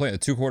leagues, like if you're playing a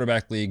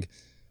 2-quarterback league,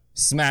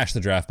 smash the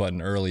draft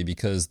button early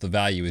because the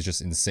value is just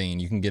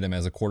insane. You can get him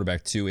as a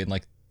quarterback too in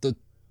like the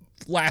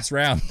last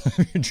round of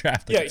your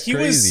draft. He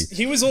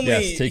was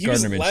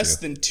less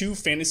than 2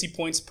 fantasy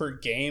points per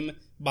game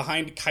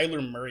behind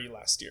Kyler Murray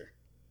last year.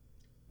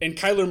 And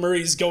Kyler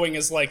Murray's going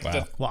as like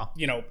a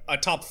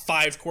top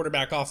 5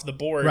 quarterback off the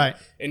board, right?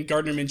 And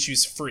Gardner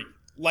Minshew's free.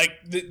 Like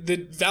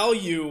the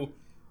value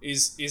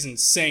is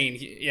insane.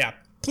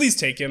 Please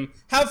take him.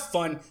 Have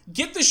fun.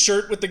 Get the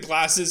shirt with the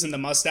glasses and the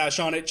mustache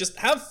on it. Just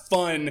have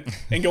fun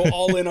and go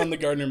all in on the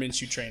Gardner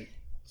Minshew train.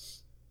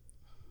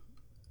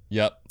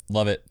 Yep.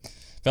 Love it.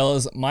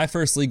 Fellas, my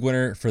first league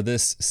winner for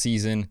this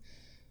season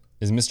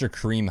is Mr.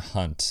 Kareem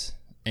Hunt.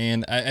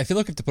 And I feel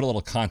like we have to put a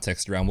little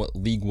context around what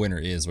league winner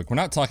is. Like, we're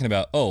not talking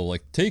about,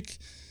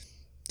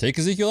 take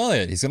Ezekiel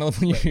Elliott. He's going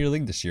to win your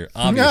league this year,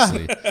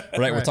 obviously.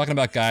 Right? We're talking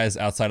about guys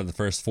outside of the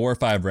first 4 or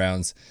 5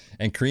 rounds.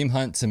 And Kareem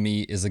Hunt, to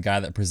me, is a guy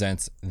that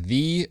presents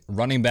the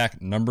running back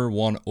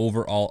 #1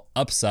 overall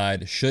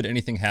upside should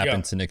anything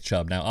happen to Nick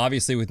Chubb. Now,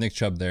 obviously, with Nick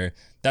Chubb there,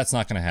 that's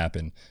not going to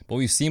happen. But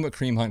we've seen what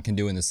Kareem Hunt can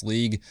do in this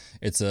league.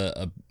 It's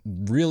a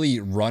really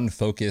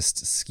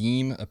run-focused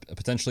scheme,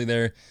 potentially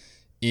there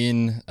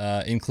in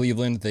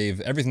Cleveland.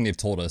 Everything they've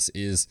told us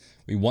is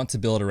we want to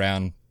build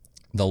around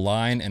the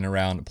line and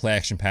around play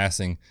action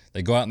passing.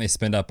 They go out and they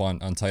spend up on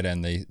tight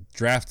end. They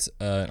draft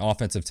an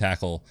offensive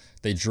tackle.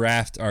 They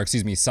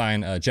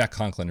sign Jack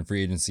Conklin in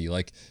free agency.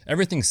 Like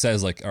everything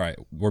says like, all right,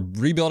 we're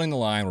rebuilding the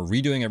line. We're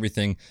redoing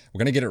everything. We're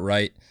going to get it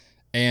right.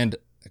 And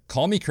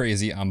call me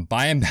crazy, I'm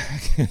buying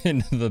back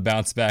into the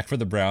bounce back for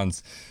the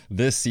Browns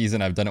this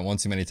season. I've done it one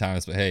too many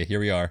times, but hey, here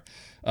we are.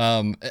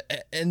 And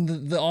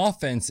the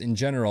offense in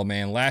general,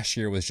 man, last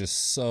year was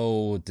just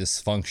so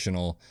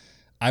dysfunctional.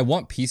 I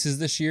want pieces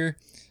this year.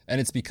 And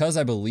it's because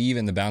I believe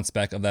in the bounce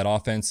back of that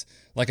offense.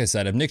 Like I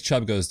said, if Nick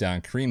Chubb goes down,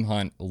 Kareem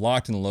Hunt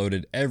locked and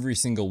loaded every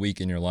single week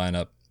in your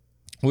lineup.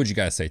 what would you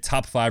guys say?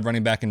 Top 5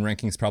 running back in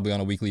rankings probably on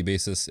a weekly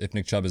basis if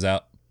Nick Chubb is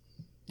out?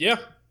 Yeah.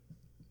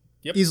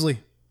 Yep. Easily.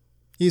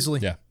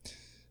 Yeah.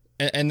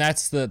 And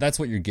that's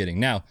what you're getting.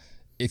 Now,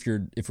 if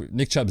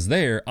Nick Chubb's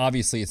there,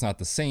 obviously it's not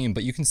the same,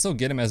 but you can still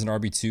get him as an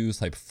RB2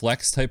 type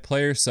flex type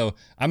player. So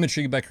I'm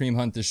intrigued by Kareem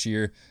Hunt this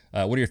year.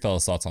 What are your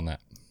fellas' thoughts on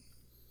that?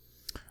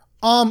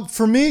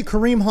 For me,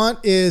 Kareem Hunt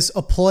is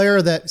a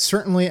player that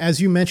certainly, as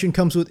you mentioned,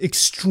 comes with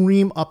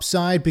extreme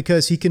upside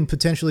because he can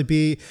potentially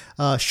be,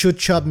 should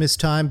Chubb miss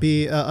time,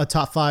 be a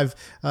top 5,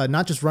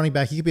 not just running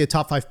back, he could be a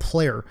top 5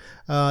 player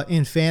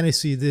in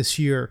fantasy this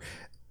year.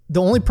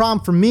 The only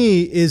problem for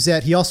me is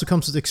that he also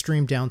comes with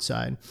extreme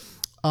downside.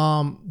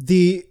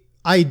 The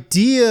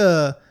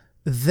idea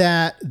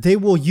that they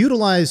will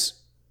utilize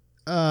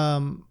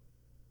Kareem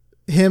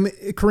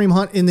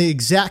Hunt in the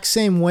exact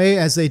same way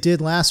as they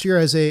did last year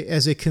as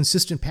a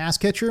consistent pass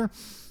catcher,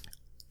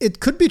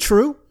 it could be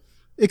true.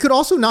 It could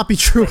also not be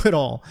true at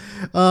all.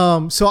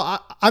 So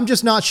I'm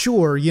just not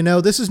sure.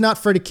 This is not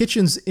Freddie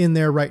Kitchens in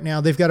there right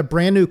now. They've got a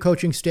brand new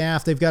coaching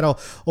staff. They've got a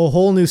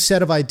whole new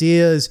set of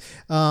ideas.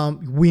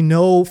 We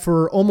know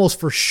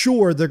almost for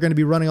sure they're going to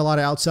be running a lot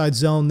of outside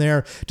zone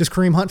there. Does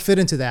Kareem Hunt fit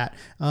into that?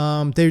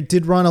 They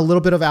did run a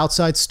little bit of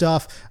outside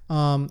stuff,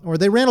 or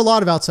they ran a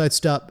lot of outside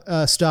stuff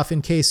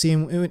in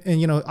KC,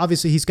 and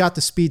obviously he's got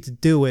the speed to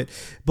do it,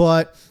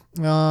 but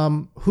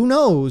who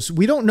knows?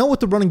 We don't know what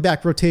the running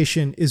back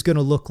rotation is going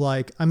to look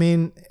like. I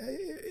mean,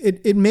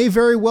 it may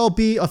very well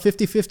be a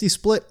 50-50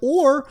 split,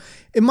 or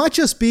it might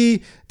just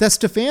be that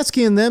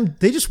Stefanski and them,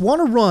 they just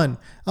want to run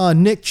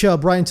Nick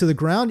Chubb right into the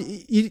ground.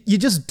 You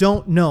just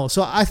don't know.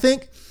 So I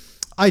think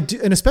I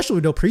do, and especially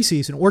with no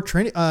preseason or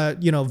training,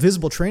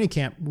 visible training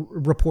camp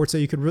reports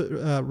that you could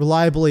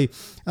reliably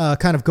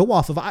kind of go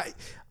off of.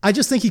 I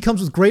just think he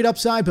comes with great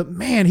upside, but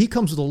man, he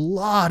comes with a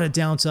lot of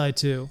downside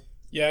too.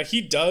 Yeah,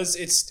 he does.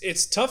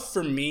 It's tough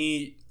for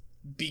me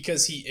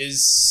because he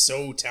is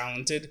so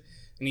talented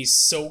and he's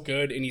so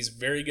good and he's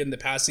very good in the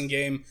passing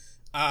game.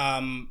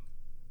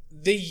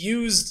 They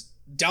used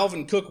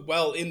Dalvin Cook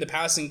well in the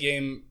passing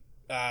game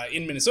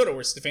in Minnesota,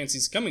 where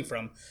Stefanski's coming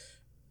from.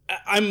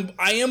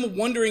 I am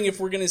wondering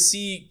if we're going to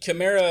see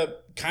Kamara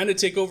kind of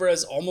take over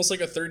as almost like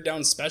a third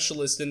down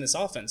specialist in this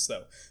offense,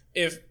 though.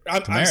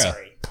 I'm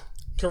sorry.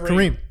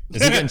 Kareem.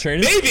 Is he getting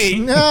traded?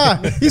 Maybe.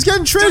 Yeah, he's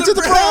getting traded to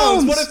the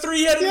Browns. What a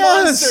three-headed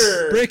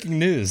monster. Breaking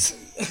news.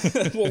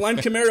 We'll line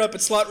Kamara up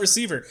at slot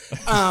receiver.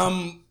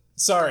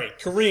 Sorry.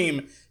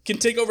 Kareem can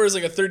take over as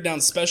like a third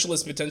down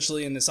specialist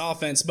potentially in this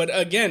offense. But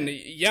again,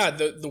 yeah,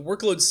 the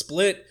workload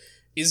split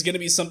is going to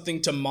be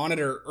something to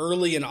monitor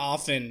early and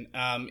often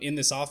in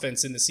this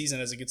offense in the season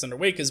as it gets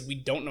underway, because we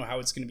don't know how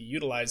it's going to be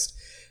utilized.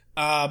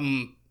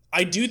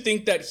 I do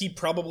think that he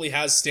probably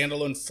has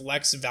standalone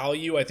flex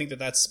value. I think that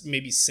that's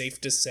maybe safe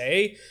to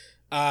say,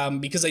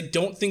 because I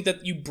don't think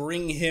that you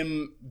bring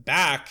him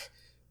back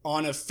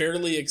on a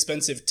fairly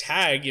expensive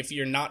tag if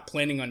you're not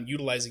planning on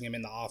utilizing him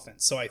in the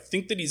offense. So I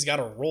think that he's got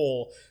a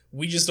role.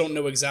 We just don't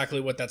know exactly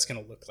what that's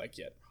going to look like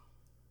yet.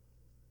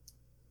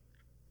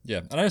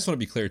 Yeah, and I just want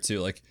to be clear too.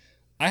 Like,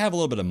 I have a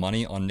little bit of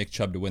money on Nick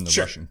Chubb to win the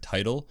rushing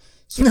title,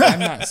 so I'm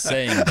not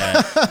saying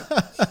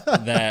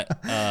that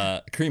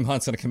Kareem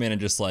Hunt's going to come in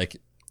and just like,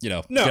 get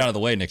out of the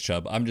way, Nick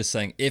Chubb. I'm just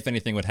saying if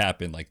anything would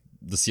happen, like,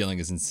 the ceiling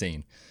is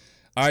insane.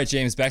 All right,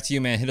 James, back to you,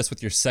 man. Hit us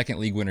with your second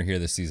league winner here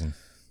this season.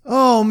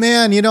 Oh,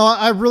 man.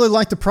 I really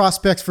like the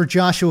prospects for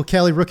Joshua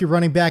Kelly, rookie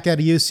running back out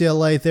of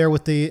UCLA there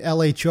with the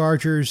LA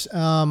Chargers.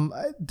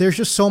 There's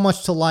just so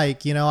much to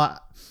like.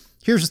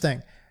 Here's the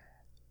thing.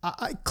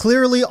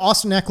 Clearly,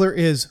 Austin Eckler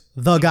is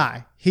the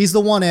guy. He's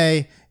the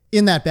 1A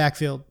in that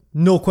backfield.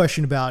 No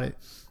question about it.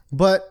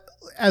 But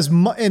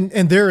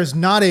and there is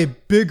not a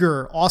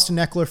bigger Austin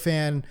Eckler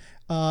fan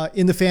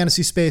in the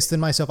fantasy space than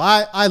myself.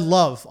 I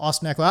love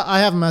Austin Eckler. I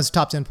have him as a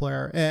top 10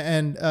 player,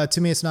 and to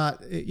me, it's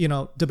not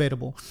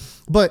debatable.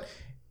 But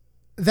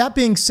that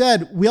being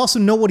said, we also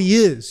know what he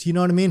is. You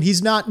know what I mean?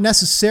 He's not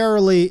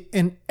necessarily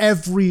an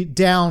every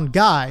down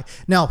guy.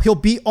 Now, he'll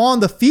be on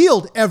the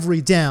field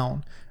every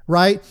down,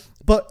 right?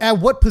 But at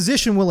what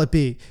position will it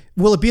be?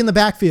 Will it be in the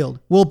backfield?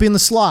 Will it be in the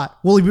slot?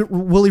 Will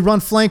he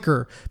run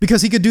flanker?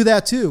 Because he could do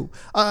that too.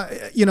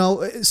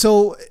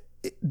 So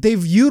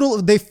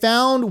they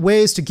found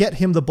ways to get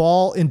him the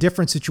ball in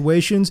different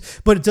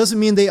situations, but it doesn't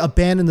mean they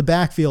abandon the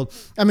backfield.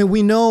 I mean,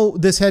 we know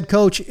this head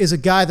coach is a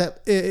guy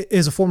that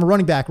is a former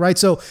running back, right?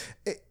 So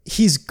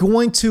he's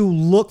going to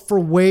look for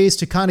ways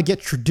to kind of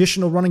get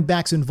traditional running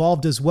backs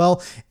involved as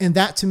well. And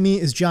that to me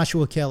is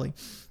Joshua Kelly.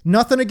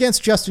 Nothing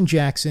against Justin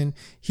Jackson.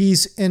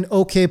 He's an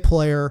okay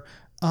player.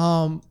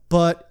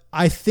 But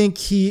I think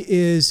he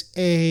is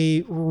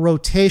a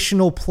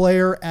rotational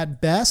player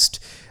at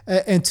best.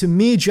 And to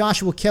me,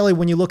 Joshua Kelly,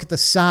 when you look at the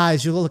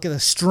size, you look at the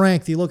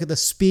strength, you look at the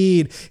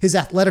speed, his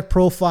athletic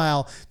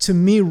profile, to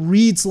me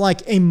reads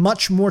like a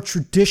much more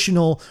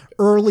traditional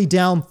early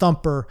down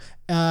thumper.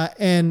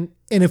 And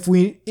if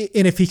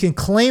he can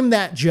claim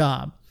that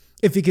job,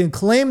 if he can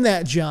claim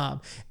that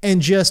job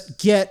and just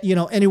get,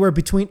 anywhere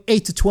between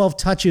 8 to 12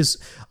 touches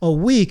a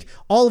week,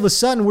 all of a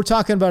sudden we're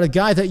talking about a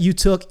guy that you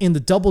took in the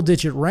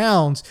double-digit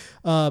rounds,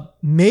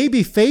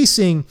 maybe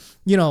facing,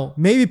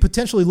 maybe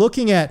potentially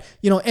looking at,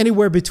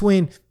 anywhere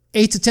between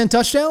 8 to 10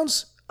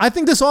 touchdowns. I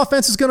think this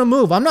offense is going to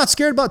move. I'm not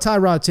scared about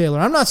Tyrod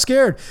Taylor. I'm not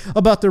scared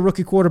about their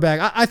rookie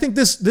quarterback. I think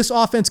this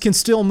offense can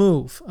still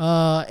move.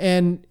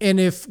 And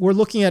if we're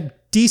looking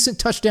at decent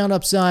touchdown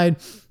upside,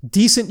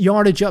 decent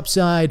yardage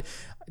upside,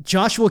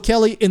 Joshua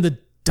Kelly in the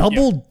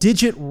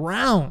double-digit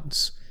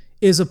rounds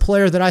is a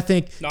player that I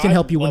think can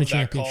help you win a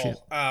championship.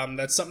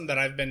 That's something that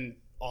I've been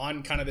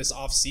on kind of this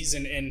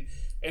offseason,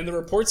 and the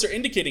reports are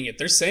indicating it.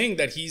 They're saying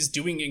that he's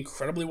doing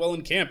incredibly well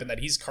in camp and that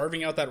he's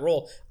carving out that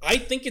role. I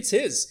think it's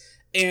his.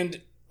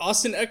 And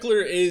Austin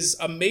Eckler is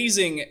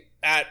amazing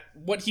at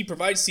what he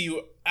provides to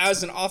you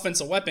as an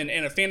offensive weapon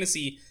and a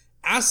fantasy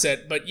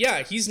asset. But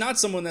yeah, he's not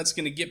someone that's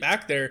going to get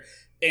back there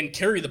and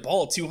carry the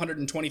ball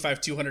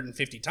 225,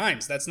 250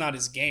 times. That's not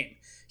his game.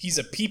 He's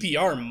a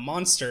PPR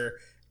monster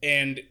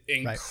and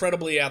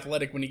incredibly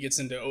athletic when he gets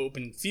into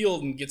open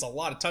field and gets a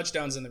lot of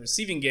touchdowns in the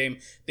receiving game.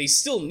 They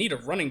still need a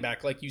running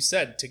back, like you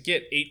said, to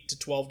get 8 to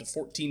 12 to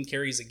 14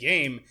 carries a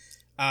game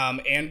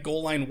and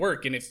goal line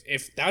work. And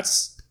if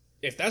that's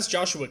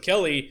Joshua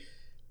Kelly,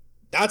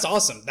 that's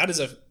awesome. That is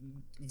a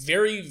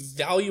very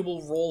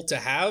valuable role to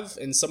have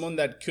and someone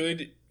that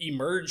could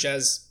emerge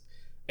as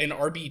an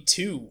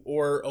RB2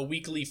 or a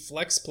weekly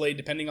flex play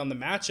depending on the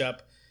matchup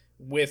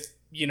with,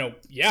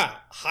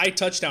 high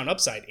touchdown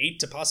upside, 8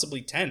 to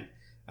possibly 10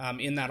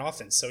 in that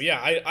offense. So yeah,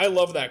 I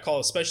love that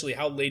call, especially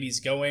how late he's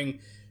going.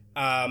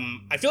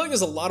 I feel like there's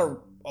a lot of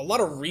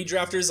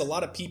redrafters, a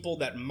lot of people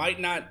that he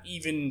might not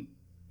even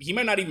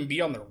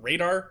be on the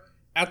radar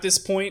at this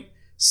point.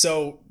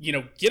 So,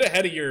 get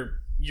ahead of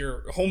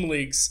your home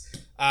leagues.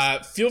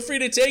 Feel free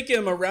to take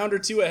him a round or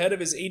two ahead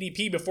of his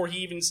ADP before he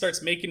even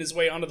starts making his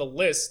way onto the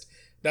list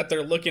that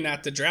they're looking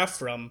at the draft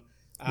from.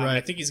 Right.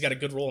 I think he's got a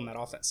good role in that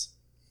offense.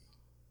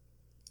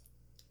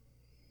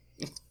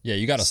 Yeah,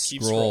 you got to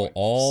scroll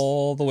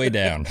all the way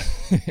down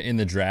in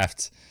the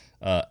draft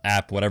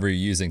app, whatever you're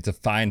using, to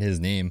find his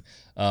name.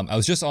 I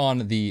was just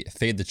on the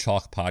Fade the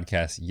Chalk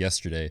podcast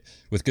yesterday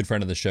with good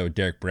friend of the show,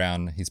 Derek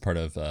Brown. He's part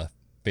of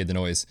Fade the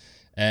Noise.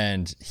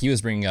 And he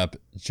was bringing up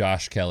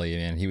Josh Kelly,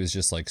 and he was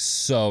just like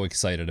so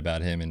excited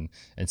about him and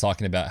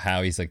talking about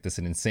how he's like this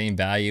an insane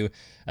value.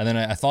 And then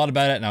I thought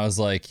about it and I was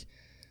like,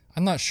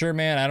 I'm not sure,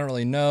 man. I don't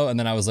really know. And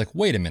then I was like,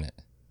 wait a minute.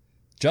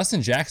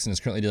 Justin Jackson is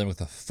currently dealing with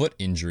a foot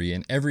injury,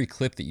 and every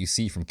clip that you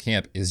see from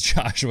camp is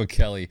Joshua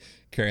Kelly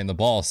carrying the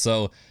ball.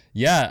 So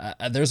yeah,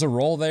 there's a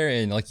role there.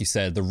 And like you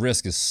said, the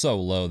risk is so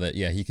low that,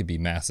 yeah, he could be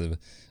massive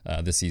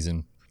this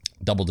season.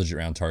 Double-digit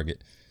round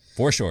target.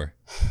 For sure.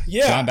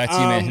 Yeah. John, back to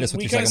you, man. Hit us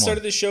with we kind of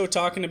started the show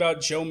talking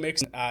about Joe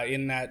Mixon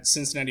in that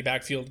Cincinnati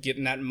backfield,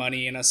 getting that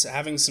money, and us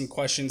having some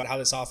questions about how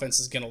this offense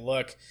is going to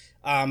look.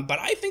 But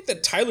I think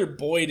that Tyler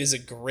Boyd is a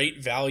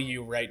great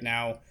value right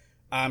now.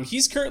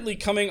 He's currently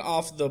coming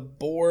off the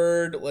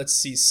board, let's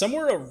see,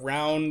 somewhere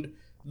around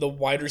the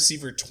wide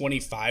receiver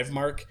 25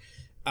 mark.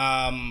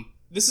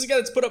 This is a guy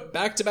that's put up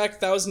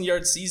back-to-back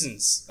 1,000-yard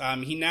seasons.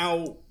 He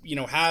now,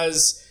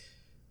 has...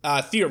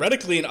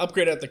 theoretically an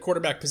upgrade at the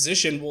quarterback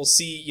position. We'll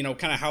see,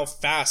 kind of how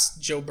fast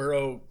Joe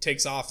Burrow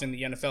takes off in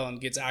the NFL and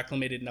gets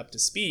acclimated and up to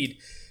speed.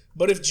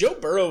 But if Joe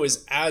Burrow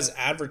is as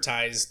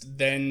advertised,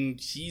 then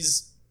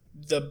he's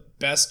the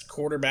best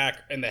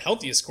quarterback and the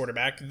healthiest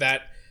quarterback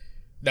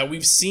that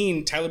we've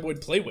seen Tyler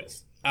Boyd play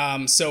with.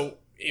 So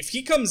if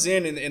he comes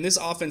in and this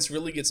offense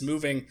really gets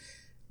moving,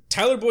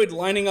 Tyler Boyd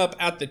lining up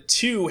at the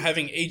 2,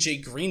 having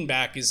AJ Green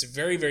back, is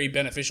very, very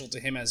beneficial to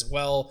him as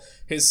well.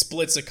 His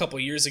splits a couple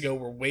years ago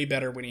were way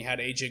better when he had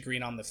AJ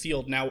Green on the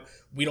field. Now,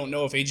 we don't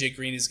know if AJ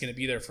Green is going to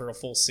be there for a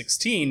full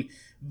 16,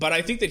 but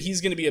I think that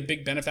he's going to be a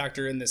big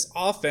benefactor in this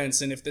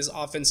offense. And if this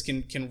offense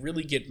can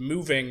really get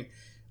moving,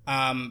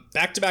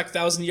 back-to-back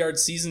 1,000-yard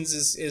seasons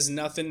is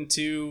nothing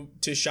to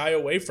shy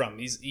away from.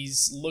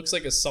 He's looks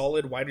like a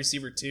solid wide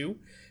receiver too,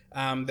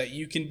 that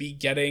you can be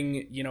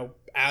getting,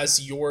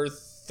 as your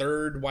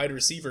third wide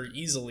receiver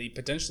easily,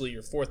 potentially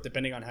your fourth,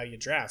 depending on how you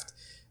draft.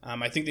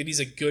 I think that he's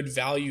a good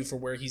value for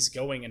where he's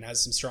going and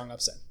has some strong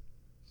upside.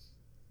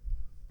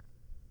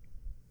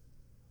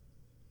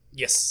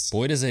 Yes.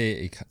 Boyd is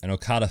an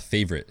Okada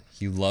favorite.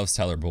 He loves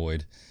Tyler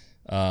Boyd.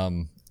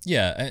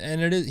 Yeah,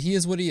 and he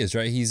is what he is,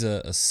 right? He's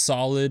a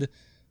solid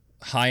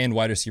high-end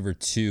wide receiver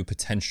 2,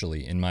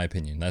 potentially, in my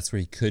opinion. That's where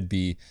he could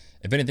be.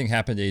 If anything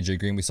happened to AJ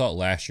Green, we saw it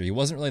last year. He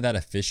wasn't really that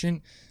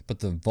efficient, but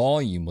the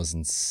volume was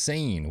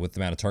insane with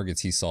the amount of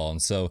targets he saw.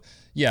 And so,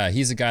 yeah,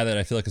 he's a guy that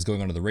I feel like is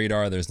going under the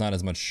radar. There's not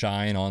as much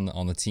shine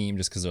on the team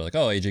just because they're like,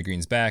 oh, AJ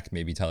Green's back.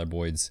 Maybe Tyler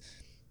Boyd's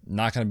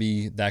not going to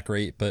be that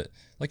great. But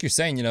like you're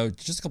saying,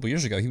 just a couple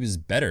years ago, he was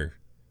better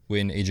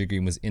when AJ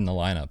Green was in the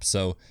lineup.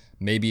 So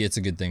maybe it's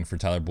a good thing for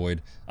Tyler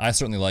Boyd. I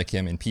certainly like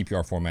him in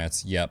PPR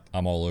formats. Yep,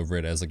 I'm all over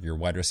it as like your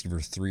wide receiver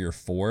 3 or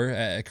 4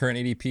 at current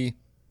ADP.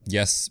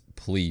 Yes,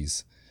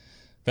 please.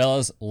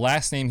 Fellas,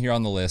 last name here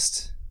on the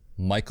list,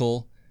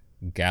 Michael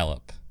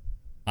Gallup.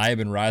 I have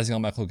been rising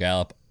on Michael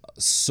Gallup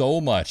so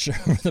much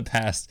over the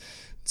past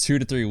 2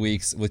 to 3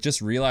 weeks with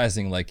just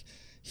realizing like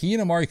he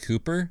and Amari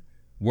Cooper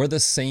were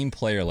the same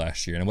player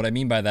last year. And what I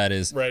mean by that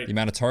is the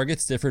amount of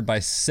targets differed by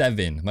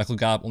 7. Michael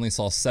Gallup only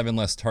saw 7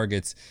 less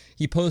targets.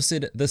 He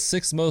posted the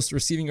 6th most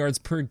receiving yards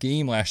per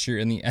game last year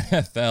in the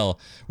NFL.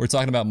 We're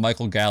talking about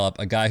Michael Gallup,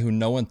 a guy who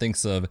no one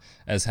thinks of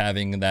as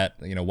having that,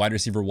 wide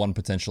receiver 1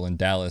 potential in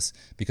Dallas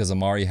because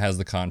Amari has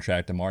the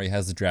contract, Amari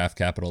has the draft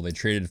capital, they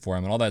traded for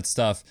him and all that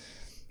stuff.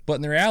 But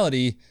in the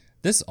reality,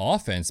 this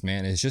offense,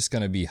 man, is just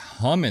going to be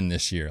humming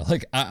this year.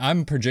 Like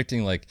I'm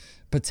projecting like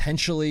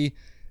potentially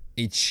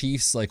a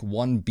Chiefs like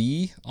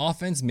 1B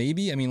offense,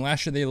 maybe. I mean,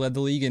 last year they led the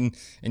league in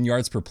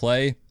yards per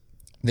play.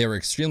 They were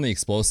extremely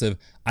explosive.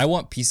 I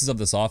want pieces of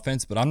this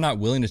offense, but I'm not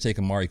willing to take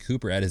Amari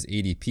Cooper at his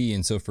ADP.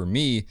 And so for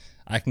me,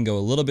 I can go a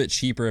little bit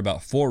cheaper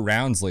about 4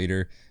 rounds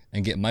later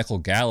and get Michael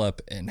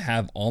Gallup and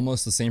have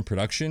almost the same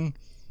production.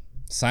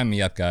 Sign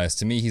me up, guys.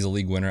 To me, he's a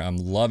league winner. I'm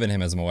loving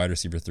him as my wide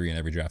receiver 3 in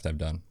every draft I've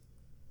done.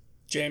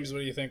 James, what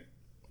do you think?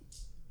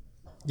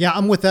 Yeah,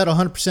 I'm with that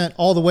 100%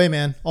 all the way,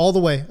 man, all the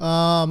way.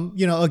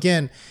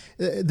 Again,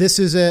 this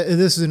is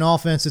an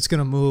offense that's going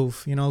to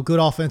move. Good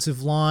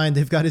offensive line.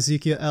 They've got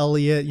Ezekiel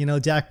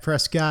Elliott. Dak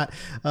Prescott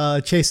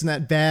chasing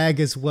that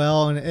bag as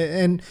well,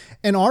 and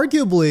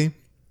arguably,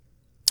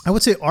 I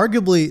would say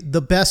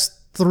the best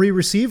 3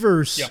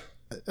 receivers. Yeah.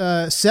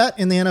 Set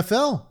in the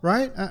NFL,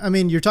 right? I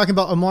mean, you're talking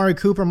about Amari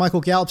Cooper,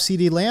 Michael Gallup,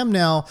 CeeDee Lamb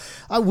now.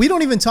 We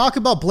don't even talk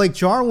about Blake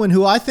Jarwin,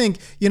 who I think,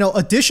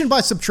 addition by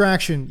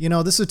subtraction,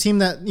 this is a team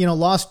that,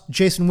 lost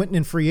Jason Witten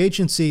in free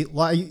agency.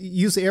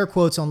 Use the air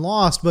quotes on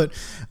lost, but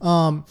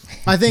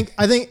I think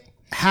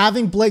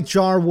having Blake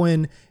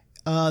Jarwin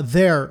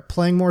there,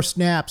 playing more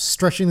snaps,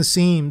 stretching the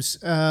seams,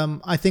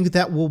 I think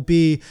that will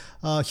be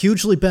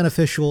hugely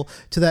beneficial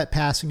to that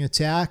passing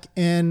attack.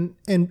 And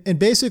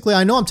basically,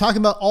 I know I'm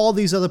talking about all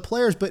these other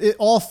players, but it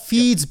all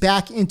feeds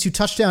back into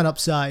touchdown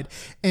upside.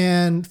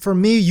 And for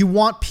me, you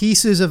want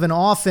pieces of an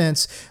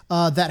offense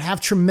that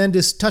have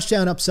tremendous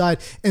touchdown upside,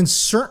 and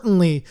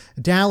certainly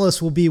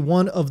Dallas will be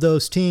one of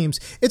those teams.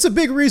 It's a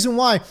big reason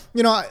why,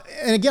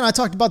 and again, I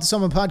talked about this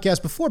on my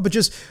podcast before, but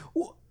just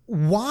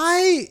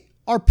why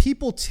are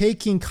people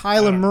taking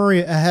Kyler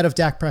Murray ahead of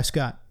Dak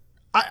Prescott?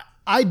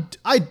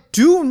 I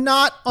do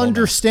not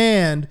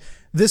understand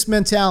this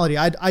mentality.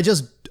 I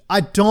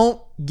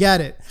don't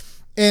get it.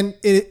 And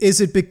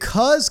is it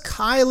because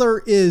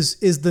Kyler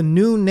is the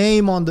new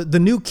name on the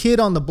new kid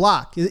on the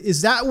block?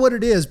 Is that what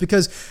it is?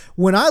 Because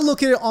when I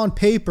look at it on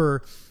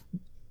paper,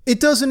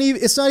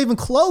 it's not even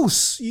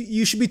close.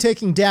 You should be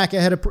taking Dak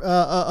ahead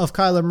of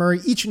Kyler Murray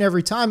each and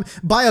every time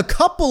by a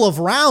couple of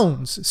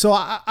rounds. So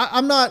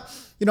I'm not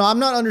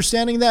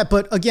understanding that.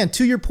 But again,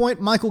 to your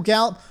point, Michael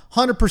Gallup,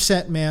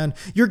 100%, man.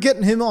 You're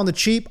getting him on the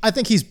cheap. I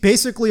think he's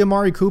basically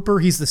Amari Cooper.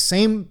 He's the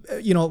same,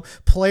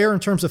 player in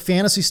terms of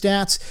fantasy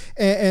stats.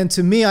 And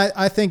to me,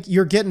 I think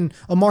you're getting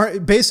Amari,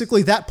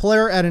 basically that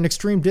player at an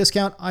extreme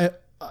discount.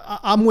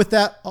 I'm with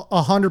that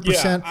 100%.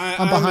 Yeah,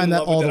 I'm behind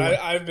that all the way.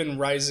 I've been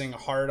rising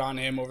hard on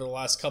him over the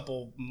last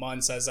couple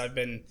months as I've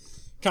been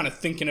kind of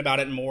thinking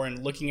about it more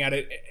and looking at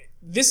it.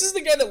 This is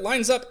the guy that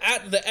lines up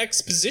at the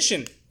X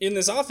position in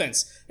this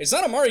offense. It's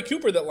not Amari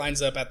Cooper that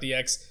lines up at the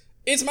X.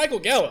 It's Michael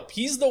Gallup.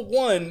 He's the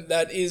one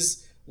that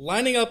is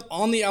lining up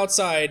on the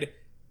outside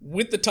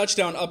with the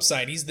touchdown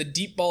upside. He's the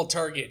deep ball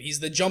target. He's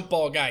the jump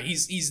ball guy.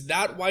 He's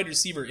that wide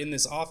receiver in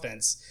this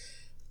offense.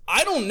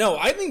 I don't know.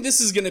 I think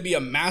this is going to be a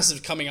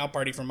massive coming out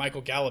party for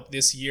Michael Gallup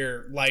this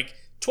year. Like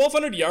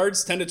 1,200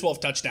 yards, 10 to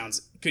 12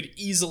 touchdowns could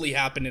easily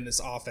happen in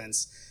this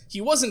offense. He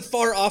wasn't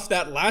far off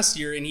that last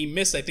year, and he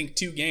missed, I think,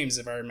 2 games,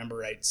 if I remember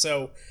right.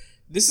 So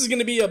this is going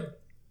to be a...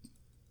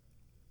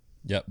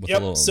 a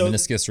little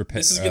meniscus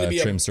this is going to be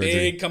a big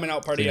surgery. coming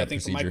out party, I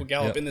think, for Michael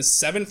Gallup. In the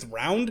 7th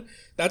round,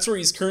 that's where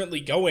he's currently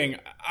going.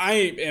 I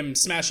am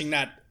smashing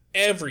that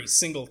every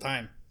single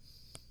time.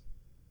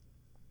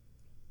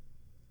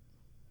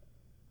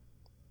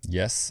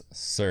 Yes,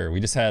 sir. We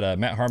just had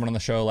Matt Harmon on the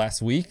show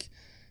last week.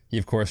 He,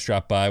 of course,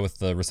 dropped by with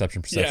the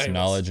reception perception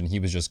knowledge, and he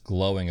was just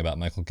glowing about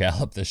Michael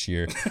Gallup this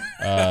year,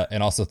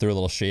 and also threw a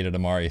little shade at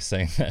Amari,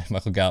 saying that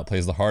Michael Gallup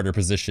plays the harder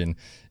position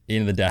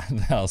in the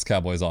Dallas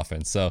Cowboys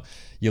offense. So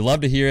you love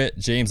to hear it.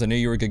 James, I knew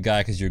you were a good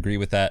guy because you agree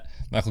with that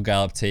Michael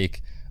Gallup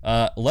take.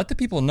 Let the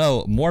people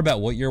know more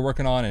about what you're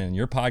working on and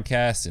your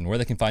podcast and where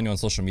they can find you on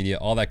social media,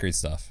 all that great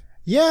stuff.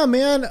 Yeah,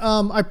 man.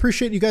 I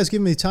appreciate you guys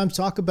giving me the time to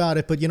talk about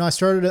it. But, I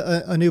started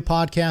a new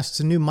podcast. It's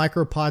a new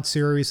micropod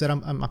series that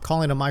I'm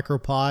calling a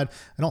micropod.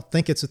 I don't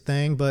think it's a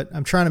thing, but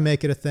I'm trying to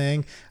make it a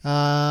thing.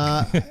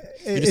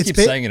 You just keep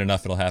saying it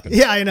enough, it'll happen.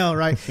 Yeah, I know,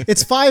 right?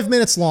 It's 5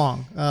 minutes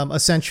long,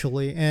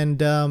 essentially. And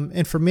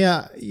for me,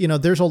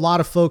 there's a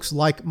lot of folks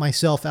like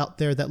myself out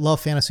there that love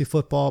fantasy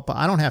football, but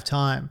I don't have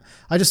time.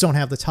 I just don't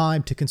have the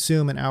time to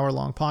consume an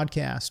hour-long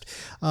podcast.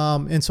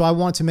 And so I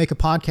wanted to make a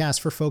podcast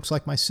for folks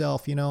like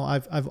myself.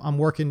 I'm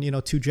working,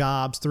 2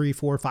 jobs, 3,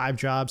 4, 5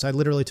 jobs. I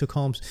literally took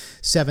home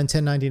 7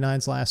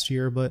 1099s last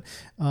year, but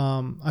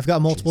I've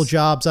got multiple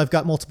jobs. I've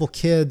got multiple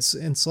kids.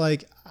 And it's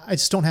like, I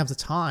just don't have the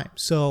time.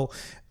 So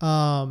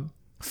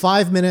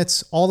 5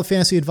 minutes, all the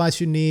fantasy advice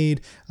you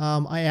need.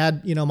 I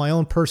add, my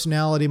own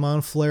personality, my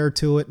own flair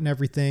to it and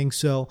everything.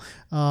 So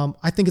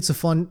I think it's a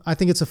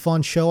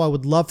fun show. I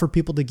would love for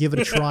people to give it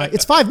a try.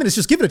 It's 5 minutes.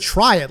 Just give it a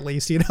try at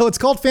least. It's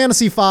called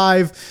Fantasy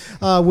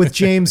 5 with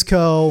James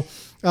Coe.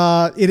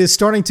 It is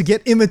starting to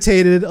get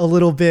imitated a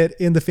little bit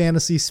in the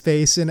fantasy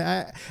space. And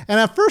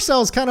at first I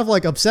was kind of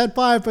like upset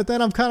by it, but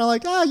then I'm kind of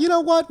like, you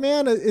know what,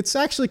 man, it's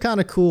actually kind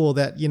of cool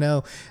that,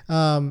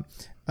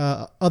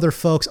 other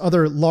folks,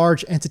 other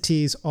large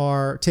entities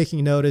are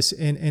taking notice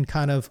and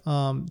kind of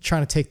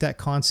trying to take that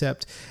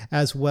concept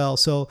as well.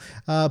 So,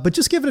 but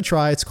just give it a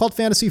try. It's called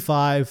Fantasy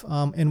 5,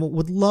 and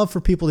would love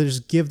for people to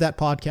just give that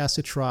podcast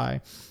a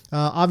try.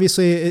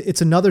 Obviously,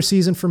 it's another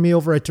season for me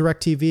over at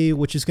DirecTV,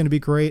 which is going to be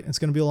great. It's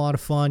going to be a lot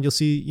of fun. You'll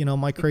see,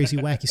 my crazy,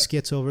 wacky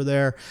skits over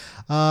there.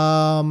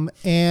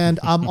 And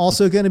I'm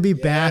also going to be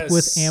back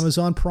with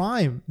Amazon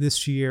Prime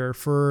this year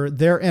for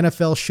their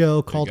NFL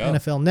show called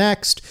NFL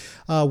Next,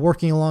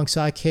 working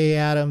alongside Kay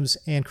Adams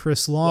and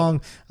Chris Long,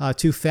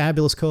 two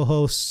fabulous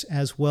co-hosts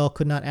as well.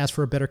 Could not ask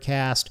for a better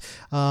cast,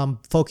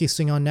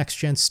 focusing on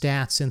next-gen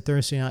stats and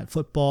Thursday Night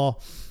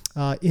Football.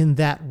 In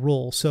that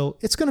role. So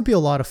it's going to be a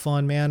lot of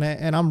fun, man.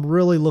 And I'm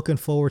really looking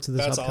forward to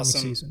this upcoming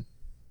season.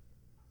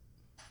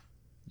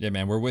 Yeah,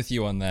 man, we're with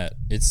you on that.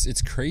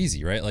 It's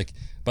crazy, right? Like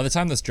by the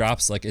time this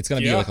drops, like it's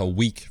going to be like a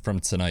week from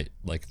tonight.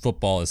 Like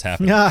football is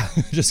happening.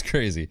 Just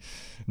crazy.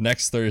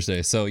 Next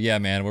Thursday. So yeah,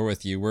 man, we're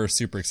with you. We're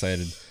super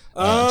excited.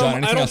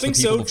 John, I don't think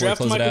so.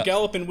 Draft Michael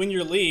Gallup and win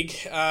your league.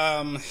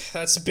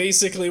 That's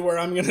basically where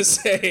I'm going to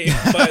say.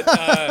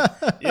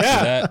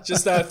 But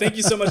just thank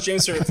you so much,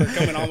 James, for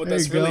coming on with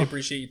us. Really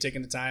appreciate you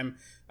taking the time.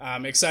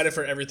 Excited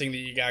for everything that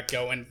you got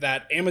going.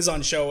 That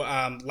Amazon show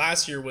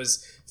last year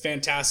was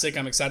fantastic.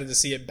 I'm excited to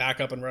see it back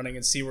up and running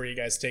and see where you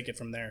guys take it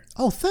from there.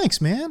 Oh, thanks,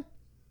 man.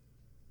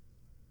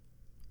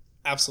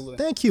 Absolutely.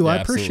 Thank you. I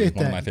appreciate that.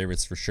 One of my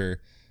favorites for sure.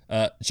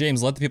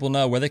 James, let the people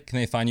know where can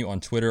they find you on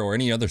Twitter or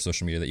any other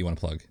social media that you want to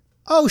plug.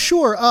 Oh,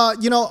 sure.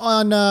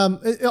 On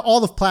all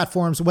the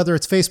platforms, whether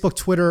it's Facebook,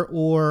 Twitter,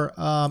 or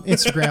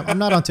Instagram. I'm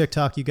not on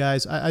TikTok, you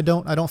guys. I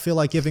don't feel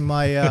like giving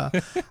my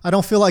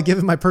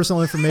my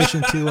personal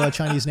information to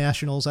Chinese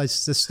nationals.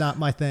 It's just not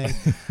my thing.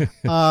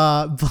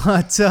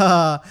 But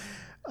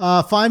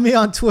find me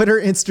on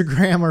Twitter,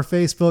 Instagram, or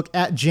Facebook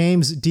at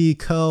James D.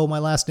 Coe. My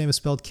last name is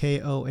spelled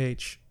Koh.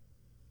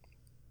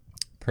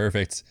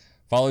 Perfect.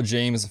 Follow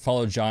James,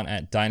 follow John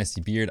at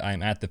Dynasty Beard.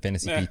 I'm at the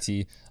Fantasy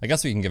PT. I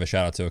guess we can give a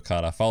shout out to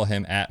Okada. Follow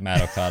him at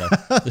Matt Okada.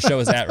 The show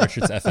is at Red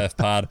Shirts FF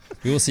Pod.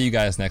 We will see you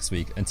guys next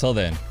week. Until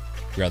then,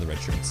 we are the Red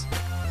Shirts.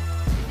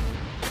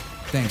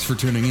 Thanks for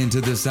tuning in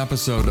to this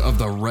episode of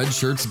the Red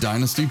Shirts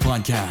Dynasty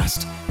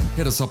Podcast.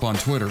 Hit us up on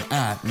Twitter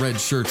at Red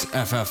Shirts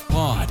FF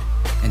Pod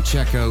and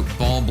check out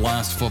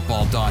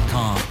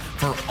ballblastfootball.com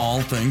for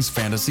all things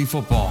fantasy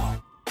football.